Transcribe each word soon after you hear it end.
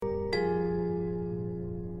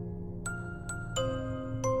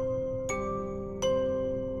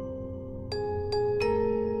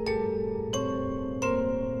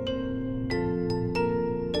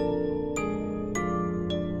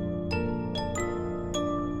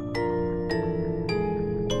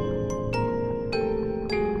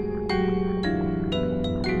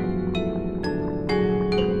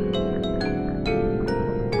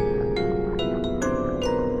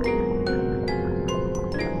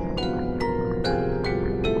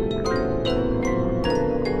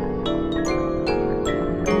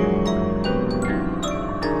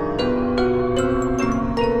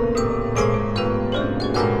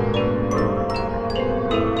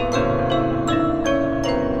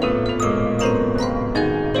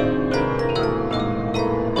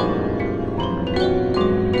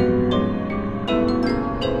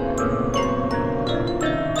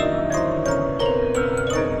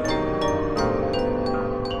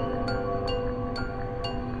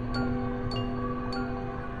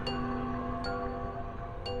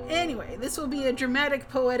this will be a dramatic,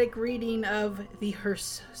 poetic reading of the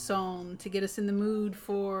Hearse Song to get us in the mood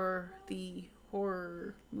for the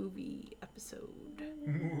horror movie episode.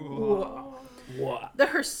 What? The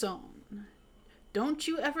Hearse Song. Don't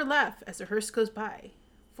you ever laugh as a hearse goes by,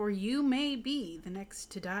 for you may be the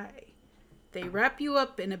next to die. They wrap you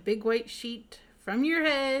up in a big white sheet from your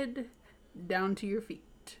head down to your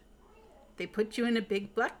feet. They put you in a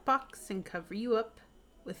big black box and cover you up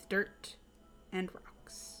with dirt and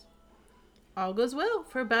rocks. All goes well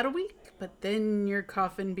for about a week, but then your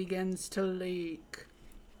coffin begins to leak.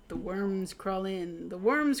 The worms crawl in, the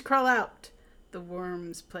worms crawl out. The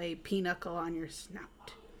worms play pinochle on your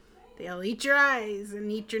snout. They'll eat your eyes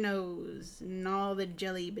and eat your nose and all the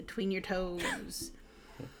jelly between your toes.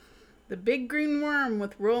 The big green worm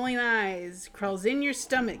with rolling eyes crawls in your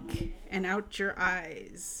stomach and out your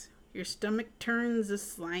eyes. Your stomach turns a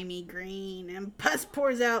slimy green and pus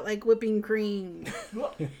pours out like whipping cream.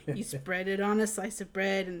 You spread it on a slice of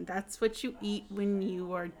bread and that's what you eat when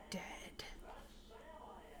you are dead.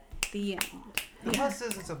 The end. The pus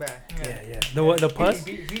isn't so bad. Yeah. The pus.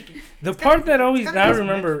 The part that always now I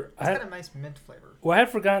remember. It's got a nice mint flavor. Well, I had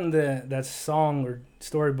forgotten that song or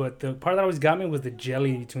story, but the part that always got me was the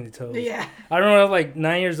jelly between the toes. Yeah. I remember I was like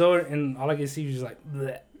 9 years old, and all I could see was just like,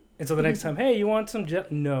 bleh. And so the next time, hey, you want some jelly?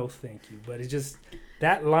 No, thank you. But it's just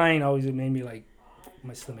that line always made me like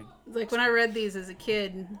my stomach. Like when I read these as a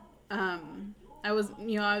kid, I was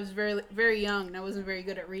very, very young and I wasn't very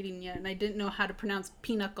good at reading yet, and I didn't know how to pronounce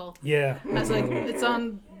pinochle. Yeah. I was like,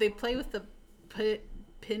 they play with the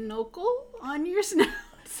pinochle on your snout.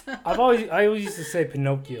 I always used to say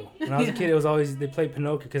Pinocchio. When I was a kid, it was always, they play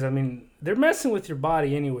Pinocchio because, I mean, they're messing with your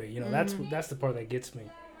body anyway. You know, that's the part that gets me.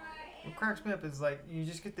 What cracks me up is like you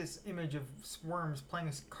just get this image of worms playing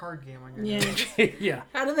a card game on your head. Yeah.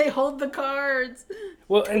 How do they hold the cards?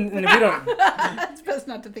 Well, and if you don't, it's best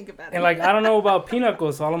not to think about it. And like I don't know about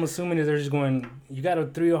Pinochle, so all I'm assuming is they're just going. You got a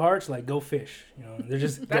 3 of hearts, like go fish. You know, they're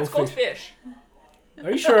just that's go fish. Goldfish.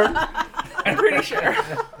 Are you sure? I'm pretty sure.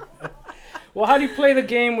 Well, how do you play the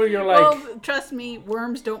game where you're like? Well, trust me,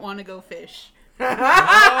 worms don't want to go fish.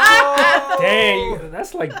 Oh! Dang,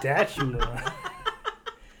 that's like dad humor.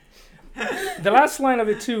 The last line of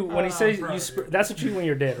it too, when he says that's what you eat when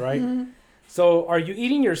you're dead, right? Mm-hmm. So are you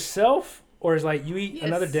eating yourself, or is like you eat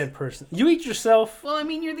another dead person? You eat yourself. Well, I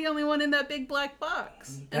mean, you're the only one in that big black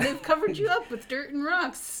box, and they've covered you up with dirt and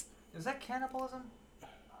rocks. Is that cannibalism?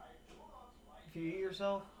 If you eat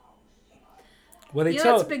yourself? Well, they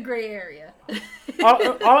that's a big gray area.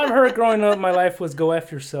 all I've heard growing up in my life was go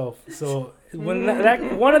F yourself. So when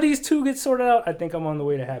that one of these two gets sorted out, I think I'm on the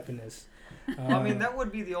way to happiness. I mean, that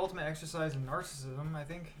would be the ultimate exercise in narcissism, I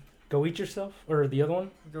think. Go eat yourself? Or the other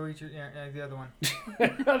one? Go eat the other one.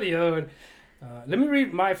 The other one. Let me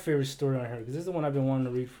read my favorite story on here, because this is the one I've been wanting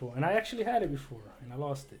to read for. And I actually had it before, and I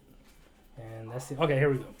lost it. And that's it. Okay, here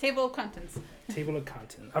we go. Table of contents. Table of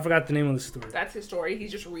contents. I forgot the name of the story. That's his story.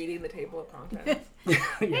 He's just reading the table of contents. Yeah.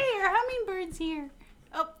 Hey, our hummingbird's here.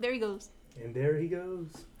 Oh, there he goes. And there he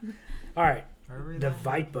goes. All right. The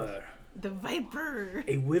Viper. The Viper.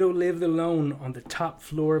 A widow lived alone on the top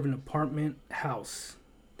floor of an apartment house.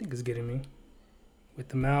 I think it's getting me. With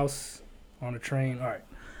the mouse on a train. All right.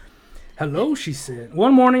 Hello, she said.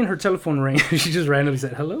 One morning, her telephone rang. She just randomly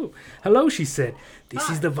said, hello. Hello, she said. This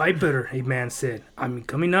is the Viper, a man said. I'm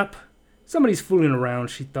coming up. Somebody's fooling around,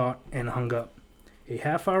 she thought, and hung up. A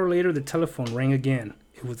half hour later, the telephone rang again.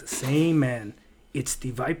 It was the same man. It's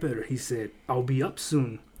the Viper, he said. I'll be up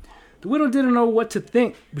soon. The widow didn't know what to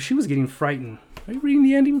think, but she was getting frightened. Are you reading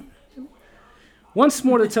the ending? Once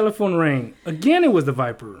more, the telephone rang. Again, it was the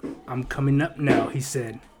Viper. I'm coming up now, he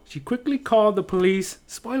said. She quickly called the police.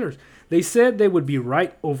 Spoilers. They said they would be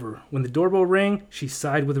right over. When the doorbell rang, she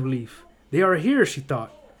sighed with relief. They are here, she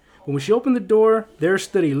thought. But when she opened the door, there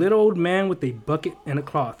stood a little old man with a bucket and a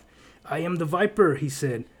cloth. I am the Viper, he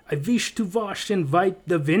said. I wish to wash and wipe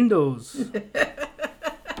the windows.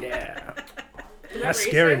 Yeah. That's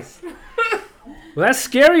scary. Well, that's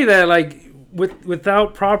scary that, like,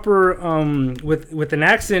 without proper, with an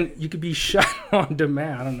accent, you could be shot on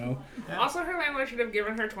demand. I don't know. Also, her landlord should have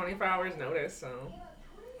given her 24 hours notice, so...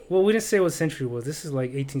 Well, we didn't say what century it was. This is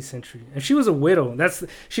like 18th century. And she was a widow.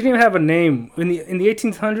 She didn't even have a name. In the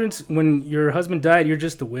 1800s, when your husband died, you're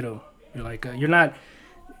just a widow. You're like, you're not...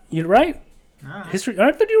 You're right? History.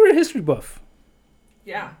 I thought you were a history buff.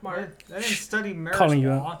 Yeah, Mark. I didn't study marriage Calling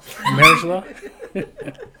law. you out. Marriage law?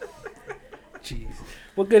 Jeez.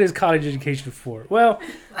 What good is college education for? Well,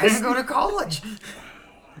 I didn't go to college.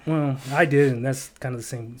 Well, I did, and that's kind of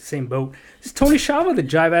the same boat. It's Tony Schiavone, the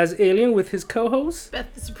jive-ass alien, with his co-host.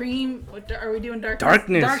 Beth the Supreme. What are we doing?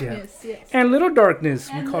 Darkness. Darkness, Yes. And Little Darkness,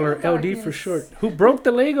 And we call her Little LD for Darkness. short. Who broke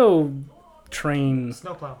the Lego train?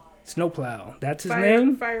 Snowplow. Snowplow. That's his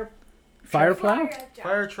name? Fireplow? Fire truck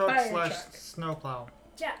Fire slash truck. snowplow.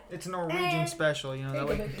 Jack. It's a Norwegian special, you know, that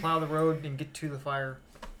way you can plow the road and get to the fire.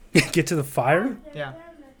 Get to the fire? Yeah.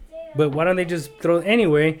 But why don't they just throw...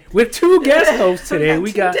 Anyway, with two guest hosts today,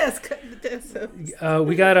 we got...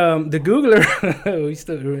 we got the Googler. We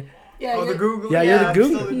still... Yeah, Oh, the Google. Yeah, you're the I'm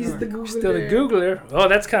Google. still He's the ignoring. Googler. Still the Googler. Oh,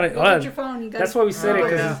 that's kind of... Go get your phone. You gotta- That's why we said it, Oh,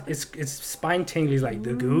 because yeah. it's spine tingly, like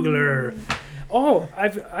the Googler. Oh, I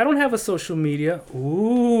don't have a social media.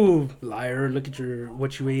 Ooh, liar! Look at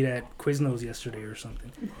what you ate at Quiznos yesterday or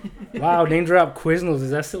something. Wow, name drop Quiznos.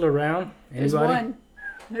 Is that still around? There's Anybody? one.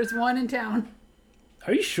 There's one in town.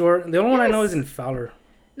 Are you sure? The only one I know Yes. is in Fowler.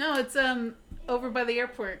 No, it's over by the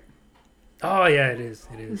airport. Oh yeah, it is.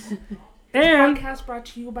 It is. And Podcast brought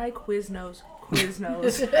to you by Quiznos.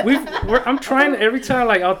 Quiznos. I'm trying every time,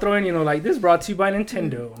 like I'll throw in, like this brought to you by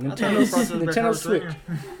Nintendo, I thought it was processed by Nintendo Carl Switch,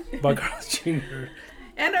 Jr. by Carl Jr.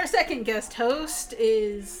 And our second guest host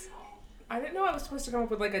is. I didn't know I was supposed to come up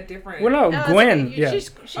with like a different. Well, no, it's Gwen. okay. Yeah, She's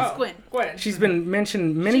Oh, Gwen. Gwen. she's been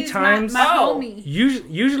mentioned many She's times. My Oh. homie.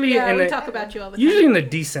 Usually Yeah, in we the talk about you all the time. usually in the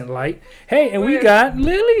decent light. Hey, and we Wait. got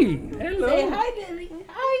Lily. Hello. Say hi, Lily.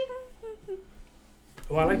 Hi.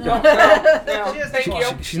 Oh, I like No, that. no, She has thank to-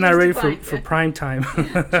 you. She's not ready for, declined, for yeah. prime time. She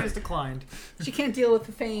has declined. She can't deal with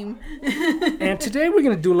the fame. And today we're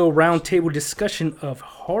going to do a little round table discussion of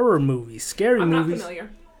horror movies, scary I'm not movies. familiar.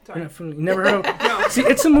 You're Sorry. not familiar? You never heard of No. See,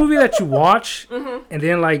 it's a movie that you watch, Mm-hmm. and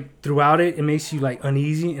then, like, throughout it, it makes you, like,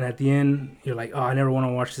 uneasy, and at the end, you're like, oh, I never want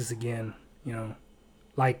to watch this again, you know?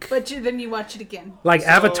 Like... But then you watch it again. Like So,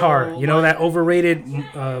 Avatar, you know, like- that overrated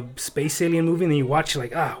space alien movie, and then you watch it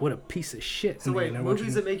like, what a piece of shit. So And then wait, you never watch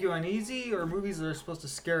movies it. that make you uneasy or movies that are supposed to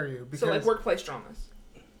scare you? Because So like workplace dramas.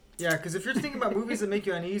 yeah, because if you're thinking about movies that make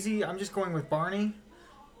you uneasy, I'm just going with Barney.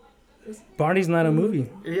 Barney's not a movie.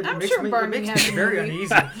 I'm sure Barney it makes has me a very movie.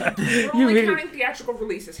 uneasy. We're You only really- counting theatrical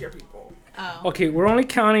releases here, people. Oh. Okay, we're only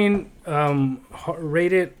counting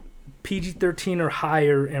rated PG-13 or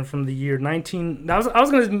higher, and from the year 19. I was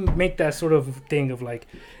gonna make that sort of thing of like,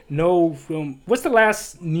 no film. What's the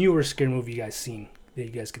last newer scary movie you guys seen that you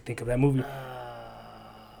guys could think of? That movie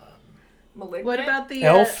Malignant. What about the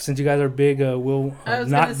Elf. Since you guys are big, Will I was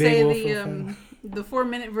not gonna big say Will the fan. the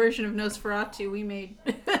 4-minute version of Nosferatu we made.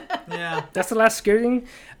 Yeah. That's the last scary thing.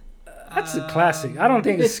 That's a classic. I don't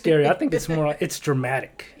think it's scary. I think it's more. It's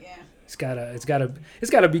dramatic. Yeah. It's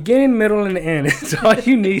got a beginning, middle, and end. It's all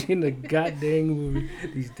you need in a goddamn movie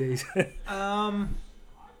these days.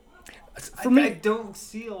 For I me, don't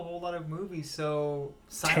see a whole lot of movies, so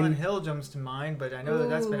Silent Hill jumps to mind, but I know that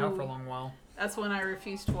that's been out for a long while. That's one I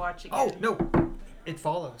refuse to watch again. Oh no, It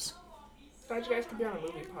Follows. Thought you guys could be on a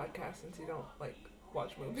movie podcast since you don't like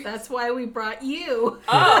watch movies. That's why we brought you.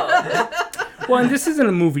 Oh. well, and this isn't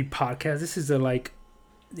a movie podcast. This is a like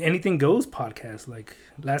anything goes podcast. Like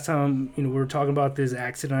last time, we were talking about this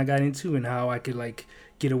accident I got into and how I could like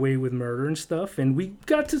get away with murder and stuff, and we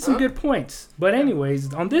got to some good points. But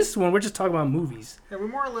anyways, on this one, we're just talking about movies. Yeah, we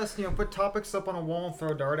more or less, put topics up on a wall and throw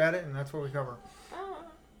a dart at it, and that's what we cover.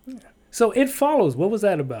 So It Follows. What was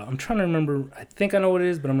that about? I'm trying to remember. I think I know what it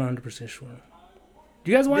is, but I'm not 100% sure.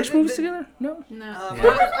 Do you guys watch movies together? No. No.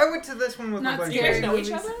 I went to this one with my Not buddy. You guys scary know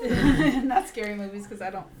each movies. Not scary movies because I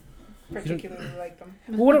don't particularly like them.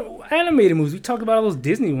 What animated movies? We talked about all those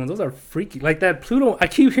Disney ones. Those are freaky. Like that Pluto. I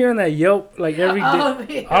keep hearing that Yelp like every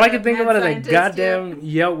day. Yeah, All I can think Mad about is that Scientist, goddamn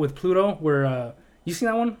Yelp with Pluto. Where you seen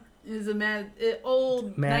that one? yeah. Is a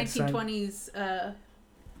old Mad 1920s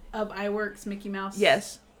of iWorks Mickey Mouse.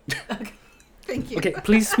 Yes. Thank you. Okay,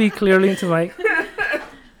 please speak clearly into the mic.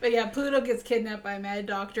 But yeah, Pluto gets kidnapped by a mad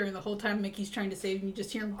doctor, and the whole time Mickey's trying to save him, you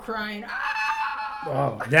just hear him crying.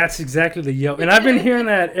 Ah! Oh, that's exactly the Yelp. And I've been hearing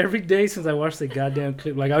that every day since I watched the goddamn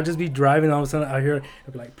clip. Like I'll just be driving, all of a sudden I hear,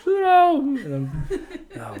 I'll be like Pluto. And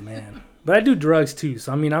oh man. But I do drugs too,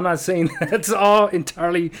 so I mean I'm not saying that's all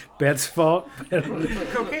entirely Beth's fault.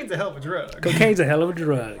 Cocaine's a hell of a drug. Cocaine's a hell of a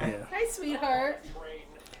drug. Yeah. Hi, sweetheart.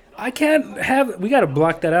 I can't have. We gotta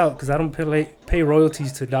block that out because I don't pay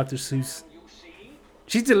royalties to Dr. Seuss.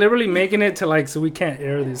 She's deliberately making it to like so we can't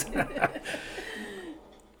air this.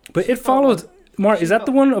 But It Follows. Mark, is that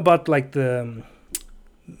the one about like the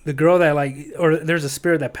girl that like, or there's a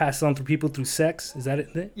spirit that passes on through people through sex? Is that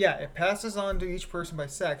it? Yeah, it passes on to each person by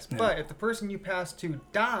sex, but if the person you pass to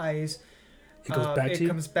dies, It goes back to you.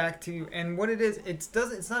 comes back to you. And what it is,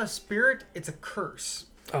 it's not a spirit, it's a curse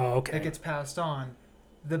Oh, okay. that gets passed on.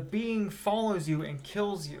 the being follows you and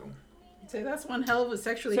kills you. So that's one hell of a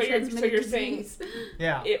sexually So you're transmitted saying- disease.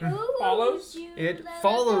 Yeah. It follows? It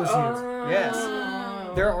follows you. Oh.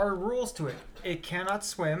 Yes. There are rules to it. It cannot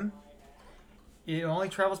swim. It only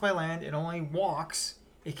travels by land. It only walks.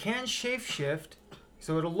 It can shapeshift,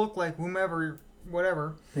 so it'll look like whomever,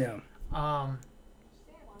 whatever. Yeah.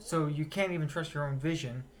 So you can't even trust your own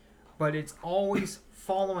vision, but it's always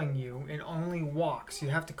following you. It only walks. You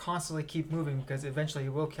have to constantly keep moving because eventually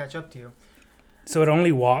it will catch up to you. So it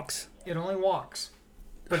only walks. It only walks,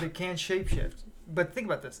 but it can shapeshift. But think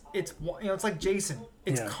about this. It's it's like Jason.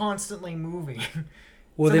 It's Yeah. constantly moving.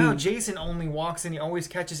 Well, so now then Jason only walks and he always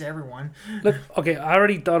catches everyone. look. Okay, I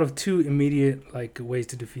already thought of 2 immediate like ways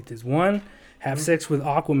to defeat this. One, have sex with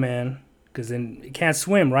Aquaman, because then it can't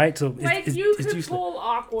swim, right? So Like, it's you could useless. pull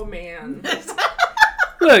Aquaman.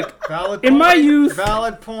 Look, Valid In point. my youth-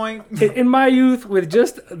 Valid point. in my youth, with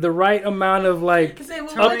just the right amount of like Say, well,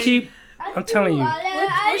 Tony- upkeep, I'm telling you.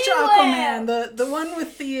 which Aquaman? The one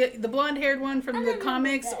with the blonde haired one from the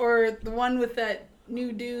comics, or the one with that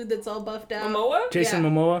new dude that's all buffed out? Momoa? Jason Yeah.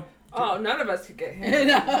 Momoa. Oh, none of us could get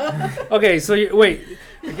him. Okay, so wait.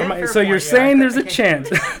 fair So you're point, saying yeah, there's a I chance?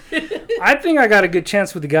 I think I got a good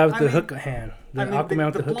chance with the guy with I the mean- hook hand. The I mean, Aquaman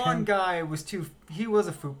with the the hook blonde hand. guy was he was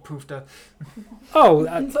a poofta. Oh,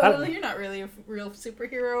 So you're not really a real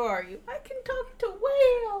superhero, are you? I can talk to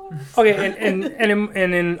whales. okay. And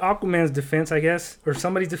in Aquaman's defense, I guess, or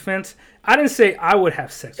somebody's defense, I didn't say I would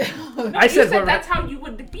have sex with him. I You said, said that's how you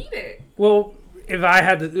would defeat it. well,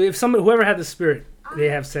 whoever had the spirit, they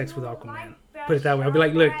have sex with Aquaman. Put it that way. I'll be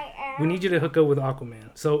like, look, we need you to hook up with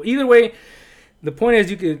Aquaman. So either way, the point is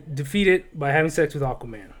you could defeat it by having sex with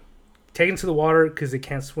Aquaman. Take him to the water because it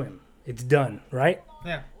can't swim. It's done, right?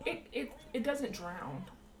 Yeah. It doesn't drown.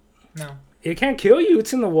 No. It can't kill you.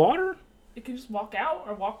 It's in the water. It can just walk out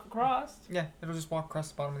or walk across. Yeah. It'll just walk across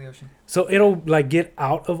the bottom of the ocean. So it'll like get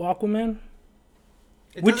out of Aquaman.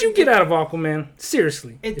 It Would you doesn't get out of Aquaman?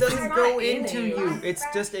 Seriously. It If- doesn't It's go not in into you. you. It's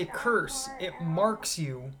just a curse. It marks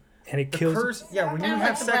you. And it The kills. curse. Yeah. When you Kind of like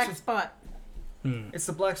have the sex black with, spot. it's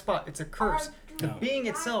the black spot. It's a curse. The No. being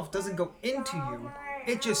itself doesn't go into you.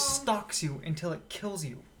 It just stalks you until it kills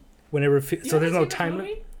you. Whenever. You So there's haven't no seen this time limit.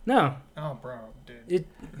 movie? No. Oh, bro, dude.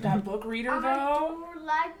 That book reader though.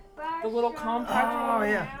 The little compact. Oh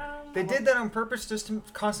yeah. They did that on purpose just to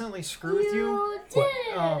constantly screw with you.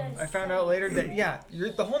 I found out later that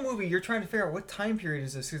the whole movie you're trying to figure out what time period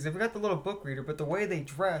is this because they've got the little book reader, but the way they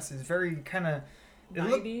dress is very kind of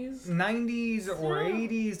 90s. 90s or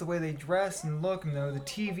 80s. The way they dress and look, and the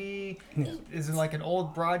TV is in like an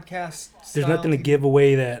old broadcast. There's style nothing to TV. give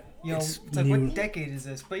away that You know, it's it's like new. what decade is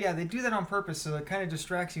this? But yeah, they do that on purpose, so it kind of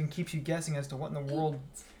distracts you and keeps you guessing as to what in the world.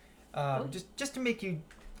 Just to make you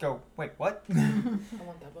go, wait, what? I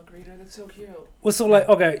want that book reader. That's so cute. Well, so like,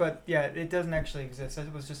 okay. But yeah, it doesn't actually exist.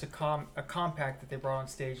 It was just a compact that they brought on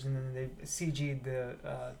stage, and then they CG'd the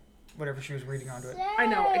whatever she was reading onto it. I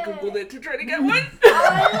know. I googled it to try to get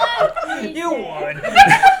one. You won.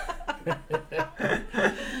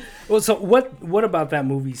 Well, so what about that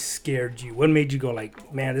movie scared you? What made you go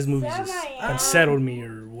like, man, this movie just unsettled me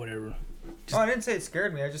or whatever? Oh, I didn't say it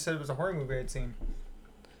scared me. I just said it was a horror movie I'd seen.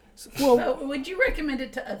 Well, So would you recommend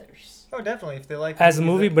it to others? Oh, definitely. If they like as a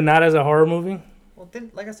movies movie, that- but not as a horror movie. well,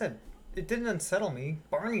 like I said, it didn't unsettle me.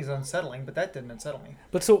 Barney's unsettling, but that didn't unsettle me.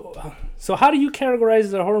 But so how do you categorize it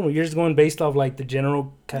as a horror movie? You're just going based off like the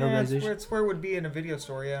general Yeah, categorization. it's where it would be in a video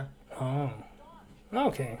store. Yeah. Oh,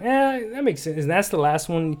 okay. Yeah, that makes sense. And that's the last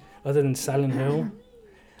one other than Silent Hill.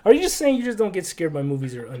 Are you just saying you just don't get scared by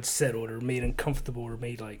movies that are unsettled or made uncomfortable or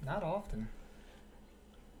made like? Not often.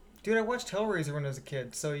 Dude, I watched Hellraiser when I was a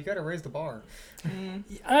kid, so you gotta raise the bar.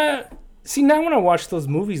 See, now when I watch those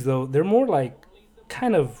movies though, they're more like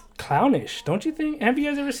kind of clownish, don't you think? Have you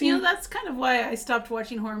guys ever seen? You know, that's kind of why I stopped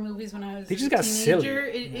watching horror movies when I was They just a got silly. teenager.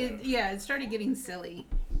 It started getting silly.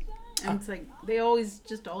 And it's like, they always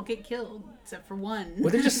just all get killed, except for one.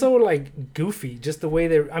 Well, they're just so like goofy, just the way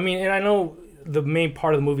they're. I mean, and I know the main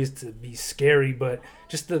part of the movie is to be scary, but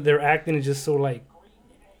just their acting is just so like,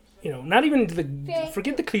 you know, not even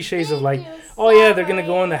forget the cliches of like, oh yeah, they're gonna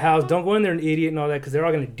go in the house, don't go in there an idiot and all that, because they're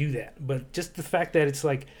all gonna do that. But just the fact that it's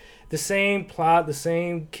like the same plot, the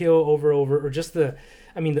same kill over, or just the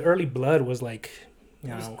early Blood was like,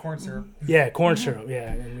 you It was know, corn syrup. yeah, corn syrup,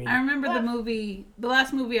 yeah. I mean, I remember the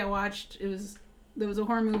last movie I watched, there was a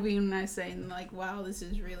horror movie, and I was saying like, wow, this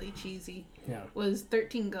is really cheesy, yeah. was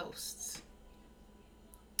 13 Ghosts.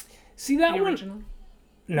 See that The one? original.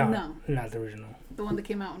 No, No. not the original. The one that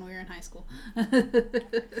came out when we were in high school.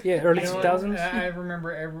 Yeah, early You know what? 2000s. I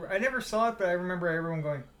remember I never saw it, but I remember everyone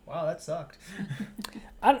going, Wow, that sucked.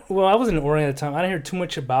 I was in Oregon at the time. I didn't hear too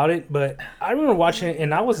much about it, but I remember watching it,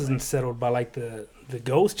 and I wasn't unsettled by like the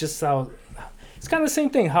ghosts. Just how it's kind of the same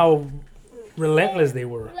thing. How relentless they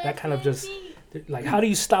were. That kind of just like how do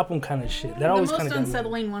you stop them kind of shit. That The always most kind of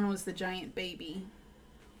unsettling one was the giant baby.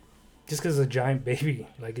 just because it's a giant baby,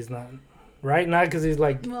 like it's not right. Not because he's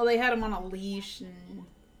like, Well, they had him on a leash, and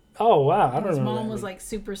oh wow, I don't his know. mom was like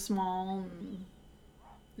super small. And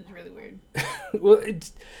it was really weird. Well,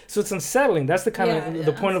 it's unsettling. That's the kind of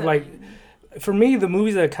the point of like, unsettling. for me, the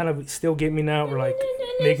movies that kind of still get me now or like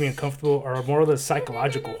make me uncomfortable are more of the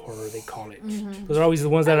psychological horror they call it. Mm-hmm. Those are always the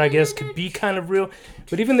ones that I guess could be kind of real,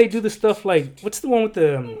 but even they do the stuff like what's the one with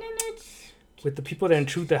the people that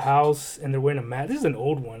intrude the house and they're wearing a mask. This is an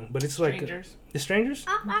old one, but it's like Strangers. the strangers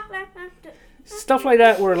stuff like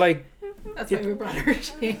that where like That's why we brought her.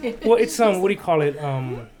 well it's what do you call it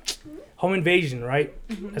home invasion, right?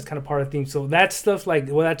 That's kind of part of the theme. So that stuff like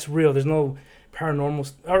well that's real. There's no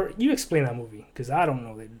paranormal or you explain that movie because I don't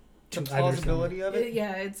know that. The plausibility of it.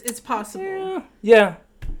 Yeah, it's possible. Yeah,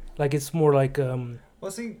 like it's more like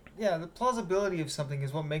Well, see, yeah, the plausibility of something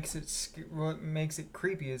is what makes it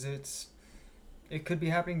creepy. Is it could be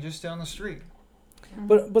happening just down the street.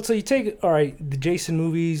 but so you take all right the Jason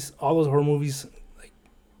movies, all those horror movies. Like,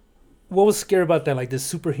 what was scary about that? Like this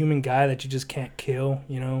superhuman guy that you just can't kill,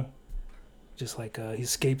 you know? Just like he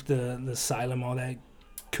escaped the asylum, all that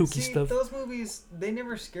kooky See, stuff. those movies, they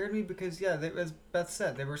never scared me because, yeah, as Beth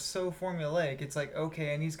said, they were so formulaic. It's like,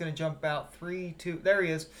 okay, and he's going to jump out 3, 2, there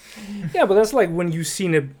he is. Yeah, but that's like when you've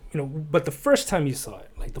seen it, you know. But the first time you saw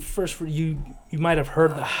it, like the first you might have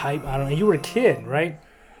heard the hype. I don't know. You were a kid, right?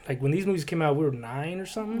 Like when these movies came out, we were 9 or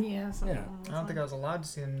something. Yeah. Yeah. I don't think I was allowed to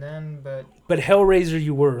see them then, but... But Hellraiser,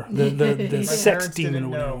 you were the My sex parents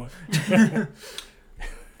demon or didn't whatever. know.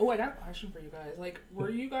 Oh, I got a question for you guys. Like, were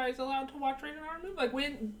you guys allowed to watch rated R movies? Like,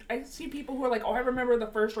 when I see people who are like, "Oh, I remember the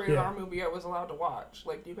first rated Yeah. R movie I was allowed to watch."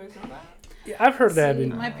 Like, do you guys know that? Yeah, I've heard that. See,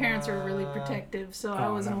 In, my parents were really protective, so I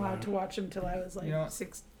Oh, wasn't no. allowed to watch them till I was like You know-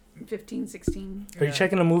 15, 16. Are you Yeah.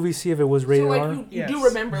 checking a movie see if it was rated so, like, R? you Yes. do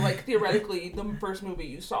remember, like, theoretically, the first movie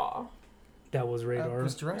you saw? That was rated R.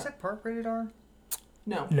 Was Jurassic Park rated R?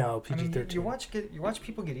 No. No, I PG-13. mean, you watch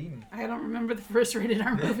people get eaten. I don't remember the first rated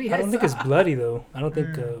R movie I don't think saw. it's bloody though. I don't think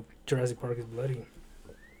Mm. Jurassic Park is bloody.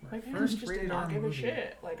 My parents just did rated not R give a movie.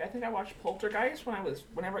 shit. Like, I think I watched Poltergeist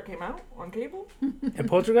whenever it came out on cable. And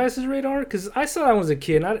Poltergeist is rated R because I saw that when I was a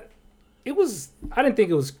kid. And I didn't think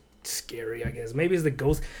it was scary. I guess maybe it's the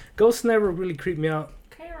ghost. Ghosts never really creeped me out.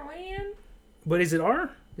 Caroline? But is it R?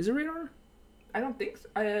 Is it rated R? I don't think so.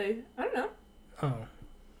 I don't know. Oh.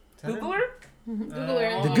 Is that it? Google her? Google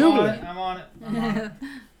Earth. I'm Google on it. I'm on it. I'm on it.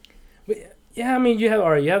 But yeah, I mean, you have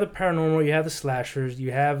the paranormal, you have the slashers,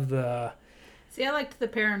 you have the. See, I liked the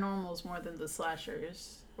paranormals more than the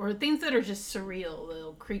slashers. Or things that are just surreal.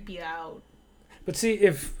 They'll creep you out. But see,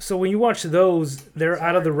 when you watch those, they're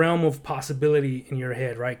out of the realm of possibility in your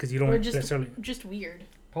head, right? Because you don't Or just necessarily. just weird.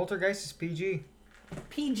 Poltergeist is PG.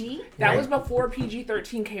 PG? That Right. was before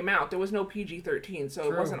PG-13 came out. There was no PG-13, so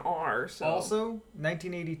True. it wasn't R. So Also,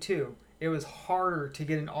 1982. It was harder to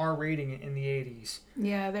get an R rating in the 80s.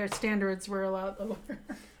 Yeah, their standards were a lot lower.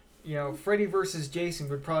 You know, Freddy versus Jason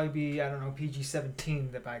would probably be, I don't know,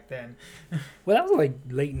 PG-17 back then. Well, that was like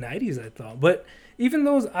late 90s, I thought. But even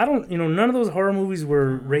those, none of those horror movies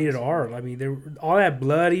were rated R. I mean, they were, all that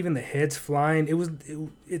blood, even the heads flying,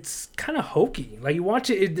 it's kind of hokey. Like, you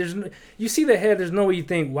watch it, you see the head, there's no way you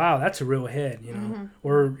think, wow, that's a real head, you know? Mm-hmm.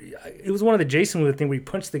 Or it was one of the Jason movie thing where he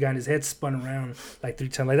punched the guy and his head spun around like 3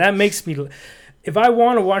 times. Like, that makes me, if I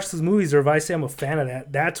want to watch those movies or if I say I'm a fan of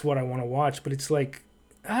that, that's what I want to watch. But it's like,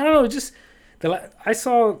 I don't know, just, I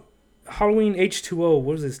saw Halloween H2O,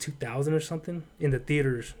 what was this, 2000 or something, in the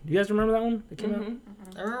theaters. Do you guys remember that one that came out?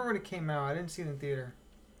 I remember when it came out. I didn't see it in theater.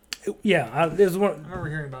 There's I one remember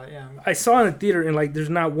hearing about it, yeah. I saw it in the theater, and like,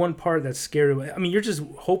 there's not one part that's scary. I mean, you're just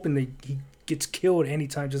hoping that he gets killed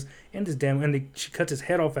anytime. Just end this damn, and she cuts his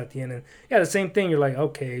head off at the end, and yeah, the same thing. You're like,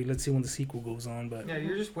 okay, let's see when the sequel goes on. But Yeah,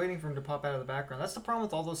 you're just waiting for him to pop out of the background. That's the problem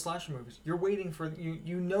with all those slasher movies. You're waiting for,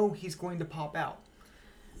 you know he's going to pop out.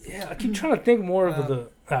 yeah, I keep trying to think more of the.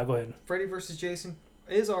 Go ahead. Freddy vs. Jason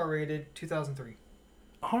is R-rated, 2003.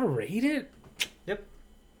 R-rated? Yep.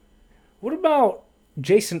 What about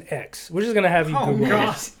Jason X? We're just gonna have you Oh, Google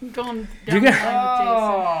God. it. Going You down the got-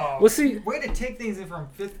 line with Jason. Well, see, Way to take things in from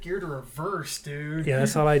fifth gear to reverse, dude. yeah,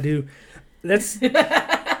 that's all I do. That's well,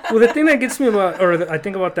 the thing that gets me about, I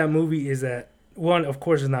think about that movie is that one, of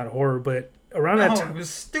course, is not horror, but around that No, time. it was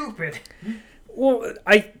stupid. Well,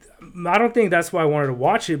 I don't think that's why I wanted to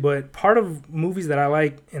watch it, but part of movies that I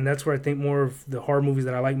like, and that's where I think more of the horror movies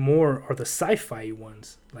that I like more are the sci-fi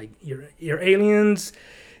ones. Like your aliens,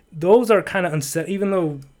 those are kind of unsettling, even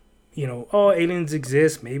though, aliens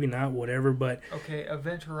exist, maybe not, whatever, but... Okay,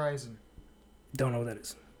 Event Horizon. Don't know what that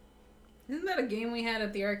is. Isn't that a game we had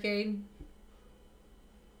at the arcade?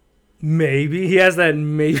 Maybe. He has that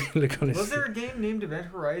maybe look on his Was there a game named Event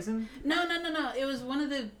Horizon? No. It was one of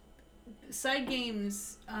the side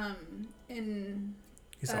games in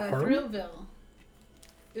Is that horror? Thrillville.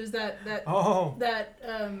 It was that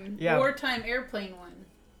Yeah. wartime airplane one.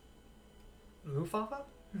 Luftwaffe?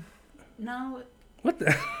 No. What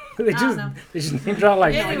the? they I don't know. just name drop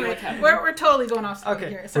like... Yeah. idea Anyway, what's happening. we're totally going off topic Okay.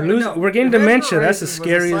 here. We're Sorry. losing. We're getting Event dementia. That's the Horizon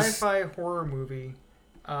scariest. was a sci-fi horror movie.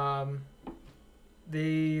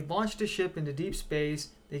 They launched a ship into deep space.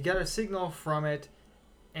 They got a signal from it,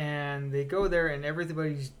 and they go there, and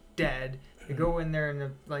everybody's dead. They go in there,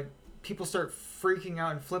 and people start freaking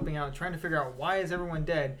out and flipping out, trying to figure out why is everyone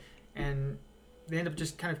dead, and they end up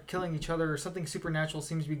just kind of killing each other, or something supernatural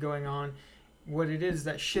seems to be going on. What it is,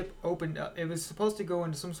 that ship opened up. It was supposed to go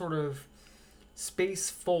into some sort of space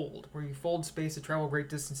fold, where you fold space to travel great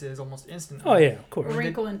distances almost instantly. Oh, yeah, of A course.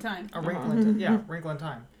 Wrinkle in Time. A wrinkle in time. Yeah, wrinkle in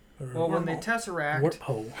time. Well, when they tesseract Warp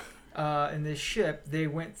hole. in this ship, they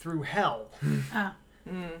went through hell.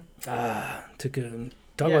 Took a...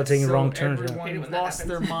 Talk about taking so wrong turns. Yeah. Hate it Everyone when that lost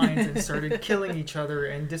their happens. minds and started killing each other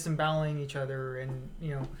and disemboweling each other. And,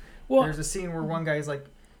 Well, there's a scene where one guy's like,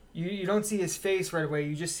 you don't see his face right away.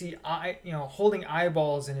 You just see, holding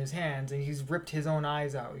eyeballs in his hands, and he's ripped his own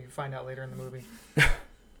eyes out. You find out later in the movie.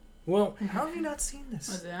 well, How have you not seen Was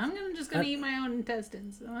this? it, I'm just gonna eat my own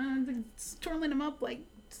intestines. I'm twirling them up like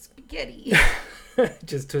spaghetti.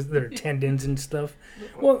 just twist their tendons and stuff.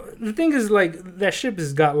 Well, the thing is, like, that ship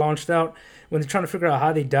got launched out. When they're trying to figure out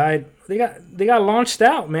how they died, they got launched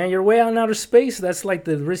out, man. You're way out in outer space. That's like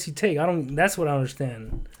the risk you take. That's what I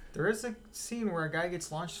understand. There is a scene where a guy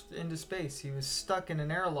gets launched into space. He was stuck in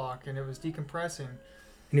an airlock, and it was decompressing.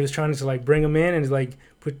 And he was trying to like bring him in, and he's like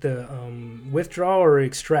put the withdraw or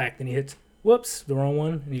extract, and he hits whoops the wrong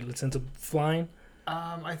one, and he ends up flying.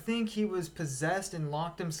 I think he was possessed and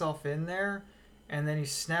locked himself in there, and then he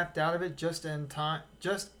snapped out of it just in time,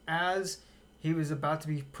 just as he was about to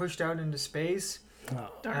be pushed out into space.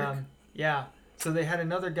 Oh. Dark. Yeah. So they had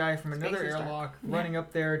another guy from another Space is dark. airlock running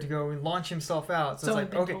up there to go and launch himself out. So So it's I've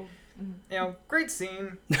like, been okay, told. great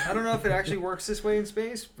scene. I don't know if it actually works this way in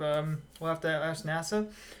space. We'll have to ask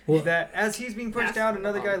NASA. Well- That as he's being pushed out,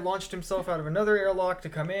 another guy launched himself out of another airlock to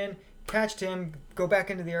come in, catch him, go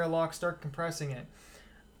back into the airlock, start compressing it.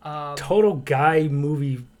 Total guy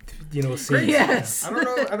movie, scene. Yes. I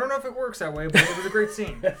don't know if it works that way, but it was a great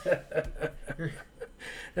scene.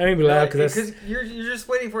 That made me laugh because Because you're just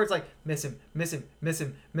waiting for it's like miss him.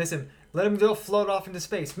 Let him go float off into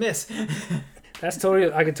space. Miss. that's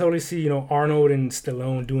totally. I could totally see Arnold and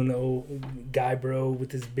Stallone doing the old guy bro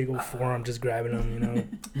with his big old forearm, just grabbing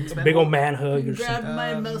him. A big old man hug or Grab something.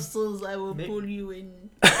 my muscles, I will may- pull you in.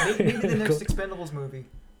 Maybe the next Expendables movie.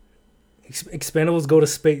 Expendables go to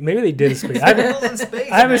space. Maybe they did a space. I Expendables in space.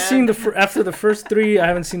 haven't man. seen after the first three. I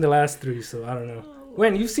haven't seen the last three, so I don't know.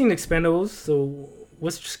 When you've seen Expendables, so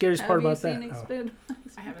what's the scariest part about that? Oh.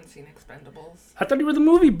 I haven't seen Expendables. I thought you were the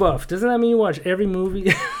movie buff. Doesn't that mean you watch every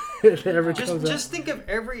movie that ever comes out? Just think of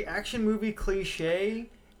every action movie cliche,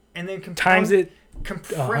 and then Times it.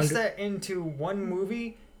 compress 100. that into one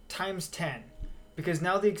movie times 10, because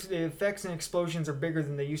now the effects and explosions are bigger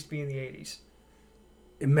than they used to be in the 80s.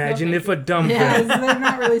 Imagine No, if a dumbbell. Yeah, they're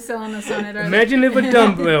not really selling us on it, are Imagine if a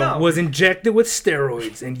dumbbell No. was injected with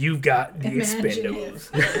steroids and you've got the Imagine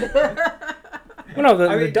Expendables. Well, no,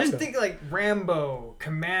 the Just dumbbell. think like Rambo,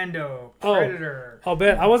 Commando, Oh. Predator. I'll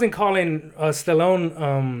bet I wasn't calling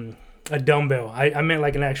Stallone a dumbbell. I meant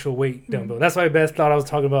like an actual weight dumbbell. That's why Beth thought I was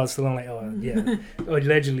talking about Stallone. Like, oh yeah,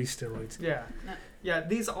 allegedly steroids. Yeah. Yeah,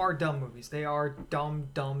 these are dumb movies. They are dumb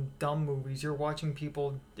movies. You're watching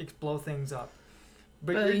people blow things up.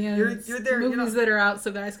 But you're there. Movies that are out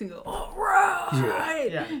so guys can go, all right.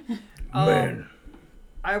 Yeah. Man,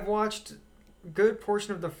 I've watched a good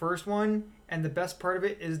portion of the first one, and the best part of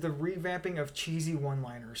it is the revamping of cheesy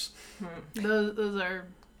one-liners. Those are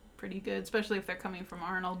pretty good, especially if they're coming from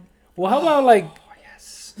Arnold. well, how about like, Oh,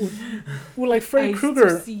 yes. well, like Freddy I used to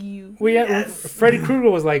Krueger? see you. Freddy Krueger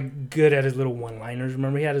was like good at his little one-liners.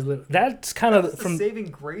 Remember, he had his little. That's kind That's of the from.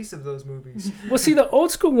 saving grace of those movies. Well, see, the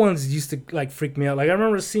old school ones used to like freak me out. Like I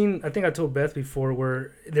remember seeing, I think I told Beth before,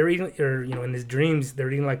 where they're eating, or in his dreams,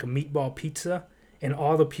 they're eating like a meatball pizza, and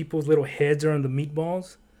all the people's little heads are on the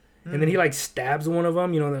meatballs, and then he like stabs one of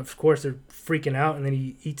them. Of course they're freaking out, and then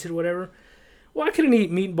he eats it or whatever. Well, I couldn't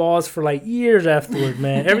eat meatballs for like years afterward,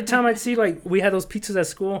 man. Every time I'd see like we had those pizzas at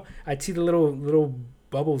school, I'd see the little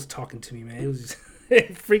bubbles talking to me, man. It was just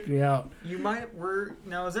it freaked me out. You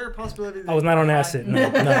now. Is there a possibility? That I was not on you acid.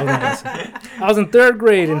 had- No, I was on acid. I was in 3rd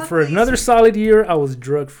grade, and for another solid year, I was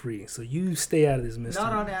drug free. So you stay out of this mystery.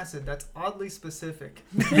 Not on acid. That's oddly specific.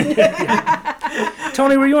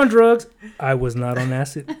 Tony, were you on drugs? I was not on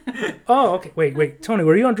acid. Oh, okay. Wait. Tony,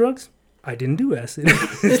 were you on drugs? I didn't do acid.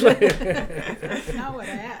 It's like, That's not what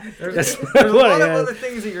I asked. that's There's a what I lot of had. other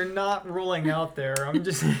things that you're not ruling out there. I'm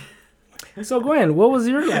just. So Gwen, what was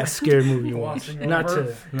your last scary movie you watched? Glossing Not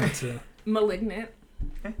over. to. Malignant.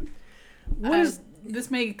 What is?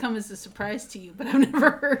 This may come as a surprise to you, but I've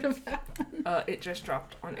never heard of that. It just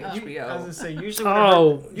dropped on I was HBO. gonna say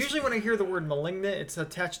usually when I hear the word malignant, it's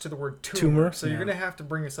attached to the word tumor. So you're Yeah. gonna have to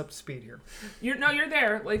bring us up to speed here. You're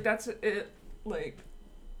there. Like that's it. Like.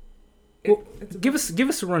 Well, it's a- give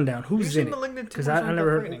us a rundown. Who's Usually in it? malignant 'Cause tumors I aren't never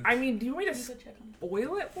that heard- frightening. I mean, do you want me to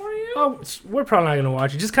spoil it for you? Oh, we're probably not gonna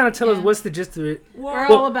watch it. Just kind of tell us Yeah. what's the gist of it. We're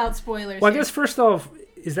Well, all about spoilers. Well, I here. guess first off,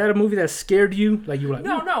 is that a movie that scared you? Like you were like,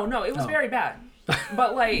 no. "Ooh." It was Oh. very bad.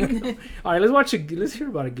 But like, All right, let's watch it. Let's hear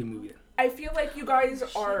about a good movie. I feel like you guys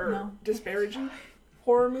are No. disparaging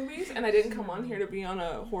horror movies, and I didn't come on here to be on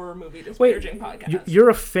a horror movie disparaging podcast. You're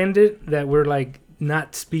offended that we're like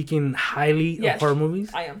not speaking highly Yes. of horror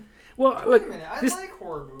movies? I am. Well, Wait look, a minute, I this- like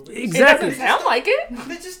horror movies. Exactly. It doesn't sound like it,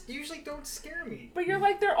 They just usually don't scare me. but you're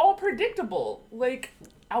like they're all predictable. Like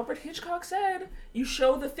Alfred Hitchcock said, you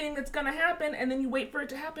show the thing that's gonna happen, and then you wait for it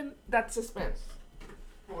to happen. That's suspense.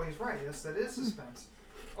 Well, he's right. Yes, that is suspense.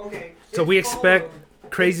 Okay. So it we expect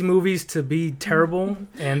followed- crazy movies to be terrible,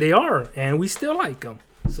 and they are, and we still like them.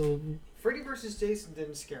 So Freddy vs. Jason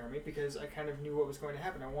didn't scare me because I kind of knew what was going to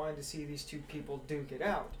happen. I wanted to see these two people duke it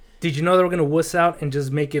out. did you know they were gonna wuss out and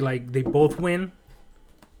just make it like they both win?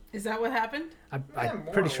 Is that what happened? Yeah, I'm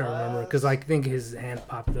more pretty or sure I remember less. because I think his hand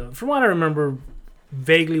popped up. From what I remember,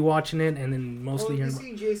 vaguely watching it and then Well, mostly you hearing.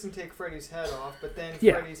 see Jason take Freddy's head off, but then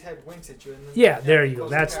Yeah. Freddy's head winks at you. And then Yeah, there you go.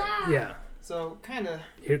 goes That's back. yeah. So kind of.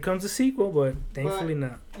 Here comes the sequel, but thankfully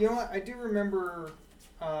not. You know what? I do remember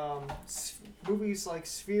movies like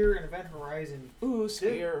Sphere and Event Horizon. Ooh,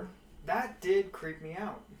 Sphere. That did creep me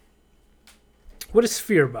out. What is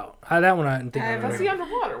Sphere about? That one I didn't think I That's That's remember. the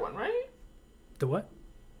underwater one, right? The what?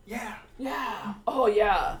 Yeah. Yeah. Oh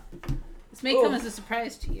yeah. This may come Oh. as a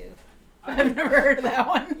surprise to you. I've never heard of that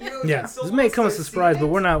one. You know, Yeah, it still this may wants come to as a see surprise, but it.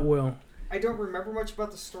 we're not well. I don't remember much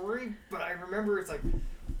about the story, but I remember it's like,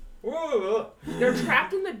 whoa. They're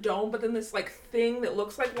trapped in the dome, but then this like thing that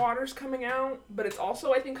looks like water's coming out, but it's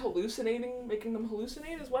also I think hallucinating, making them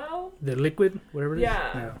hallucinate as well. The liquid, whatever it is.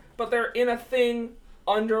 Yeah. But they're in a thing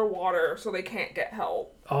underwater, so they can't get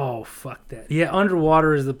help. Oh fuck that. Yeah,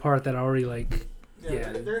 underwater is the part that I already like. Yeah,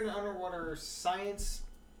 Yeah. They're in an underwater science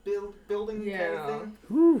building kind Yeah. of thing.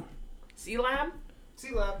 Whew. Sea Lab?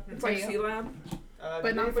 Sea Lab. It's like Yeah. Sea Lab. But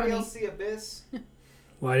Did not anybody funny. else see Abyss?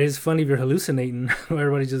 Well, it is funny if you're hallucinating.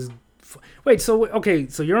 Everybody just wait. So okay,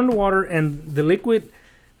 so you're underwater and the liquid,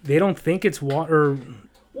 they don't think it's water.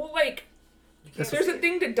 Well, like, That's there's a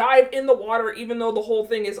thing to dive in the water even though the whole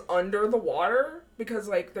thing is under the water because,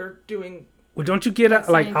 like, they're doing... Well, don't you get That's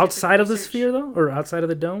like scientific outside of the research. sphere though, or outside of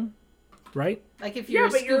the dome, right? Like if you're Yeah,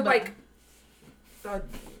 but you're, scuba. like,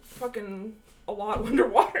 fucking a lot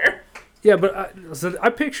underwater. Yeah, but so I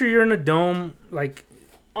picture you're in a dome, like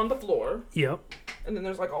On the floor, yep. and then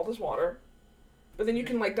there's, like, all this water. But then you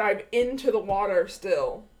can, like, dive into the water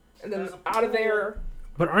still. And then There's a out of pool. there...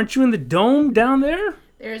 But aren't you in the dome down there?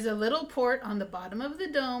 There's a little port on the bottom of the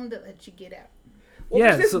dome that lets you get out. Well, Yeah,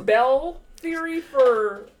 there's this so- bell theory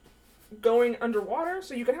for going underwater,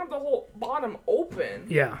 so you can have the whole bottom open.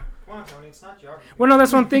 Yeah. Come on, Tony. It's not geography. Well, no,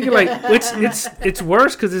 that's what I'm thinking. Like it's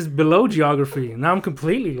worse because it's below geography. Now I'm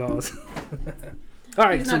completely lost. All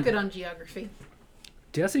right. He's So not good on geography.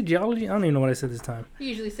 did I say geology? I don't even know what I said this time. He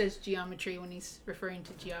usually says geometry when he's referring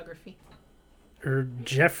to geography. Or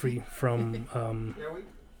Jeffrey from Yeah, we.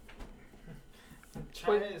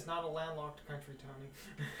 China is not a landlocked country,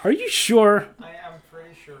 Tony. Are you sure? I am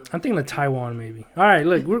pretty sure. I'm thinking of Taiwan, maybe. All right,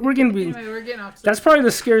 look, we're gonna be. Anyway, we're getting off. That's probably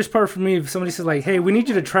the scariest part for me. If somebody says like, "Hey, we need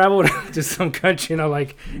you to travel to some country," and I'm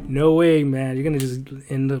like, "No way, man! You're gonna just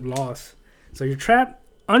end up lost." So you're trapped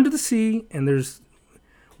under the sea, and there's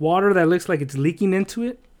water that looks like it's leaking into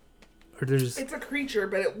it, or there's. It's a creature,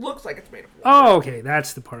 but it looks like it's made of water. Oh, okay,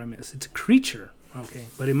 that's the part I missed. It's a creature. Okay,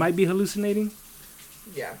 but it might be hallucinating.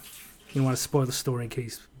 Yeah. You don't want to spoil the story in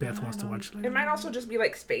case Beth wants to watch it. It might also just be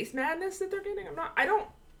like space madness that they're getting. I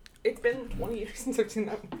It's been 20 years since I've seen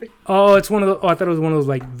that movie. Oh, it's one of the. Oh, I thought it was one of those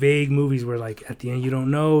like vague movies where like at the end you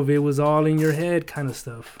don't know if it was all in your head kind of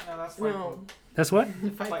stuff. No, that's Fight No. Club. That's what?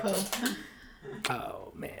 Fight Fight Club.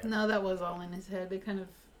 Oh man, No, that was all in his head. They kind of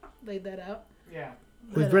laid that out. Yeah.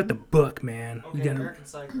 we've But, read the book, man. Okay, You gotta- American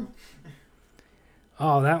Psycho.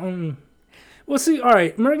 Oh, that one. Well, see, all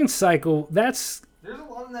right, American Psycho. That's. There's a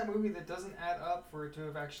lot in that movie that doesn't add up for it to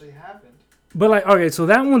have actually happened. But like, okay, so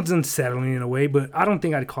that one's unsettling in a way, but I don't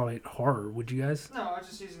think I'd call it horror. Would you guys? No, I was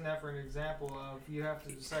just using that for an example of you have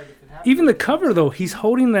to decide if it happens. Even the cover though, he's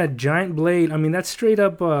holding that giant blade. I mean, that's straight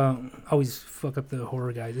up. I always fuck up the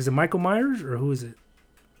horror guys. Is it Michael Myers or who is it?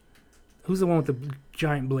 Who's the one with the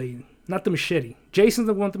giant blade? Not the machete. Jason's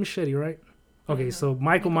the one with the machete, right? Okay, so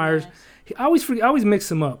Michael Myers. I always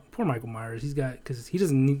mix him up. Poor Michael Myers. He's got because he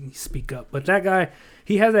doesn't need to speak up. But that guy,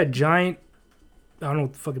 he has that giant. I don't know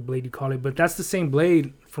what the fucking blade you call it, but that's the same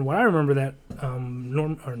blade from what I remember that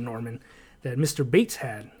Norman, that Mr. Bates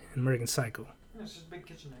had in American Psycho. Yeah, it's just a big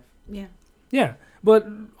kitchen knife. Yeah. Yeah, but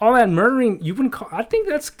all that murdering, you wouldn't call. I think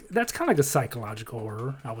that's kind of like a psychological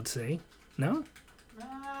horror. I would say, no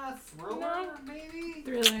Thriller, No. maybe?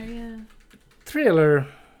 Thriller, yeah. thriller.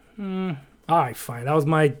 All right, fine. That was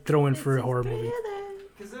my throw-in for a horror movie.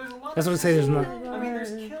 Because there's a lot That's of what I say. There's not. I mean, there's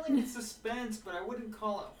killing and suspense, but I wouldn't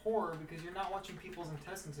call it horror because you're not watching people's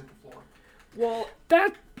intestines hit the floor. Well,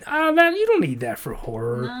 That you don't need that for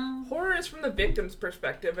horror. No. horror is from the victim's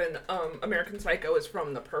perspective, and American Psycho is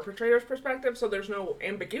from the perpetrator's perspective. So there's no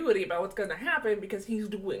ambiguity about what's going to happen because he's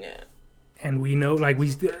doing it. And we know, like we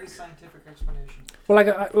It's a still. very scientific explanation. Well,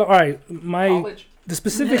 like, all right, College. the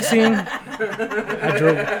specific scene. I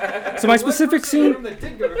drove. So my specific scene That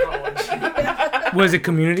did go to college. was it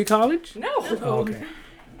community college. No. Oh, okay.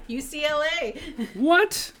 UCLA.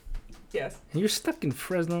 What? Yes. You're stuck in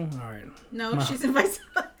Fresno. All right. No, Ma. she's in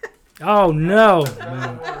Visalia. Oh no.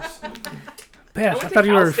 That's worse. Beth, I went to thought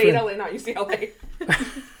you Cal were. State LA, not UCLA.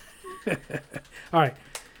 All right.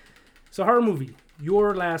 So horror movie.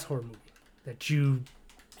 Your last horror movie that you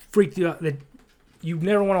freaked you out, that you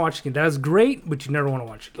never want to watch again. That was great, but you never want to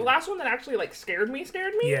watch The again. last one that actually like scared me.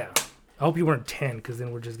 Yeah. I hope you weren't 10, because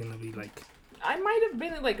then we're just gonna be like. I might have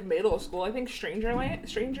been in like middle school. I think Strangeland.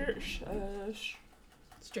 Strangeland?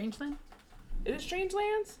 It is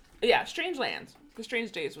Strangelands? Yeah, Strangelands. The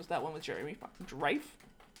Strange Days was that one with Jeremy Rife.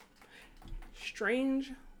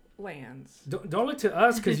 Strange Lands. Don't look to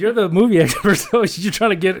us, because you're the movie expert. So you're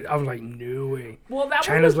trying to get it. I'm like, no way. Well, that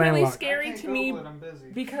China's one was really landlocked. scary I can't to me Google it, I'm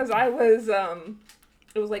busy. because I was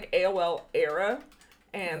it was like AOL era,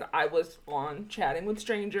 and I was on chatting with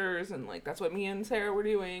strangers, and like that's what me and Sarah were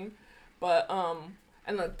doing, but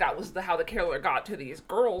and like that was how the killer got to these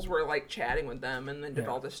girls, were like chatting with them, and then did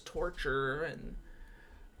Yeah. all this torture and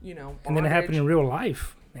And then it happened in bondage. real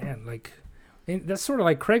life, man. Like, and that's sort of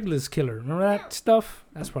like Craigslist killer. Remember that stuff?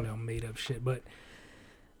 That's probably all made up shit. But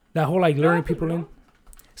that whole like luring people in.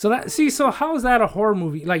 So so how is that a horror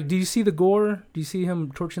movie? Like, do you see the gore? Do you see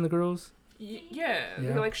him torturing the girls? Yeah, they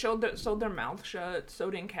Yeah. like sewed their mouth shut,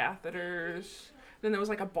 sewed in catheters. Then there was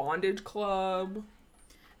like a bondage club.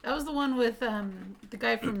 That was the one with the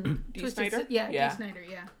guy from Dee Twisted Snider? Yeah, Yeah. Dee Snider,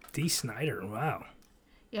 yeah. Dee Snider. Wow.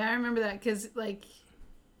 Yeah, I remember that because, like,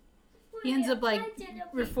 he ends up, like,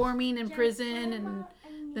 reforming in prison, and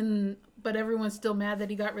then, but everyone's still mad that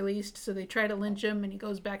he got released, so they try to lynch him, and he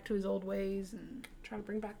goes back to his old ways, and... Trying to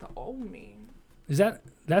bring back the old me.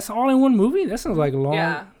 That's all in one movie? That sounds like a long.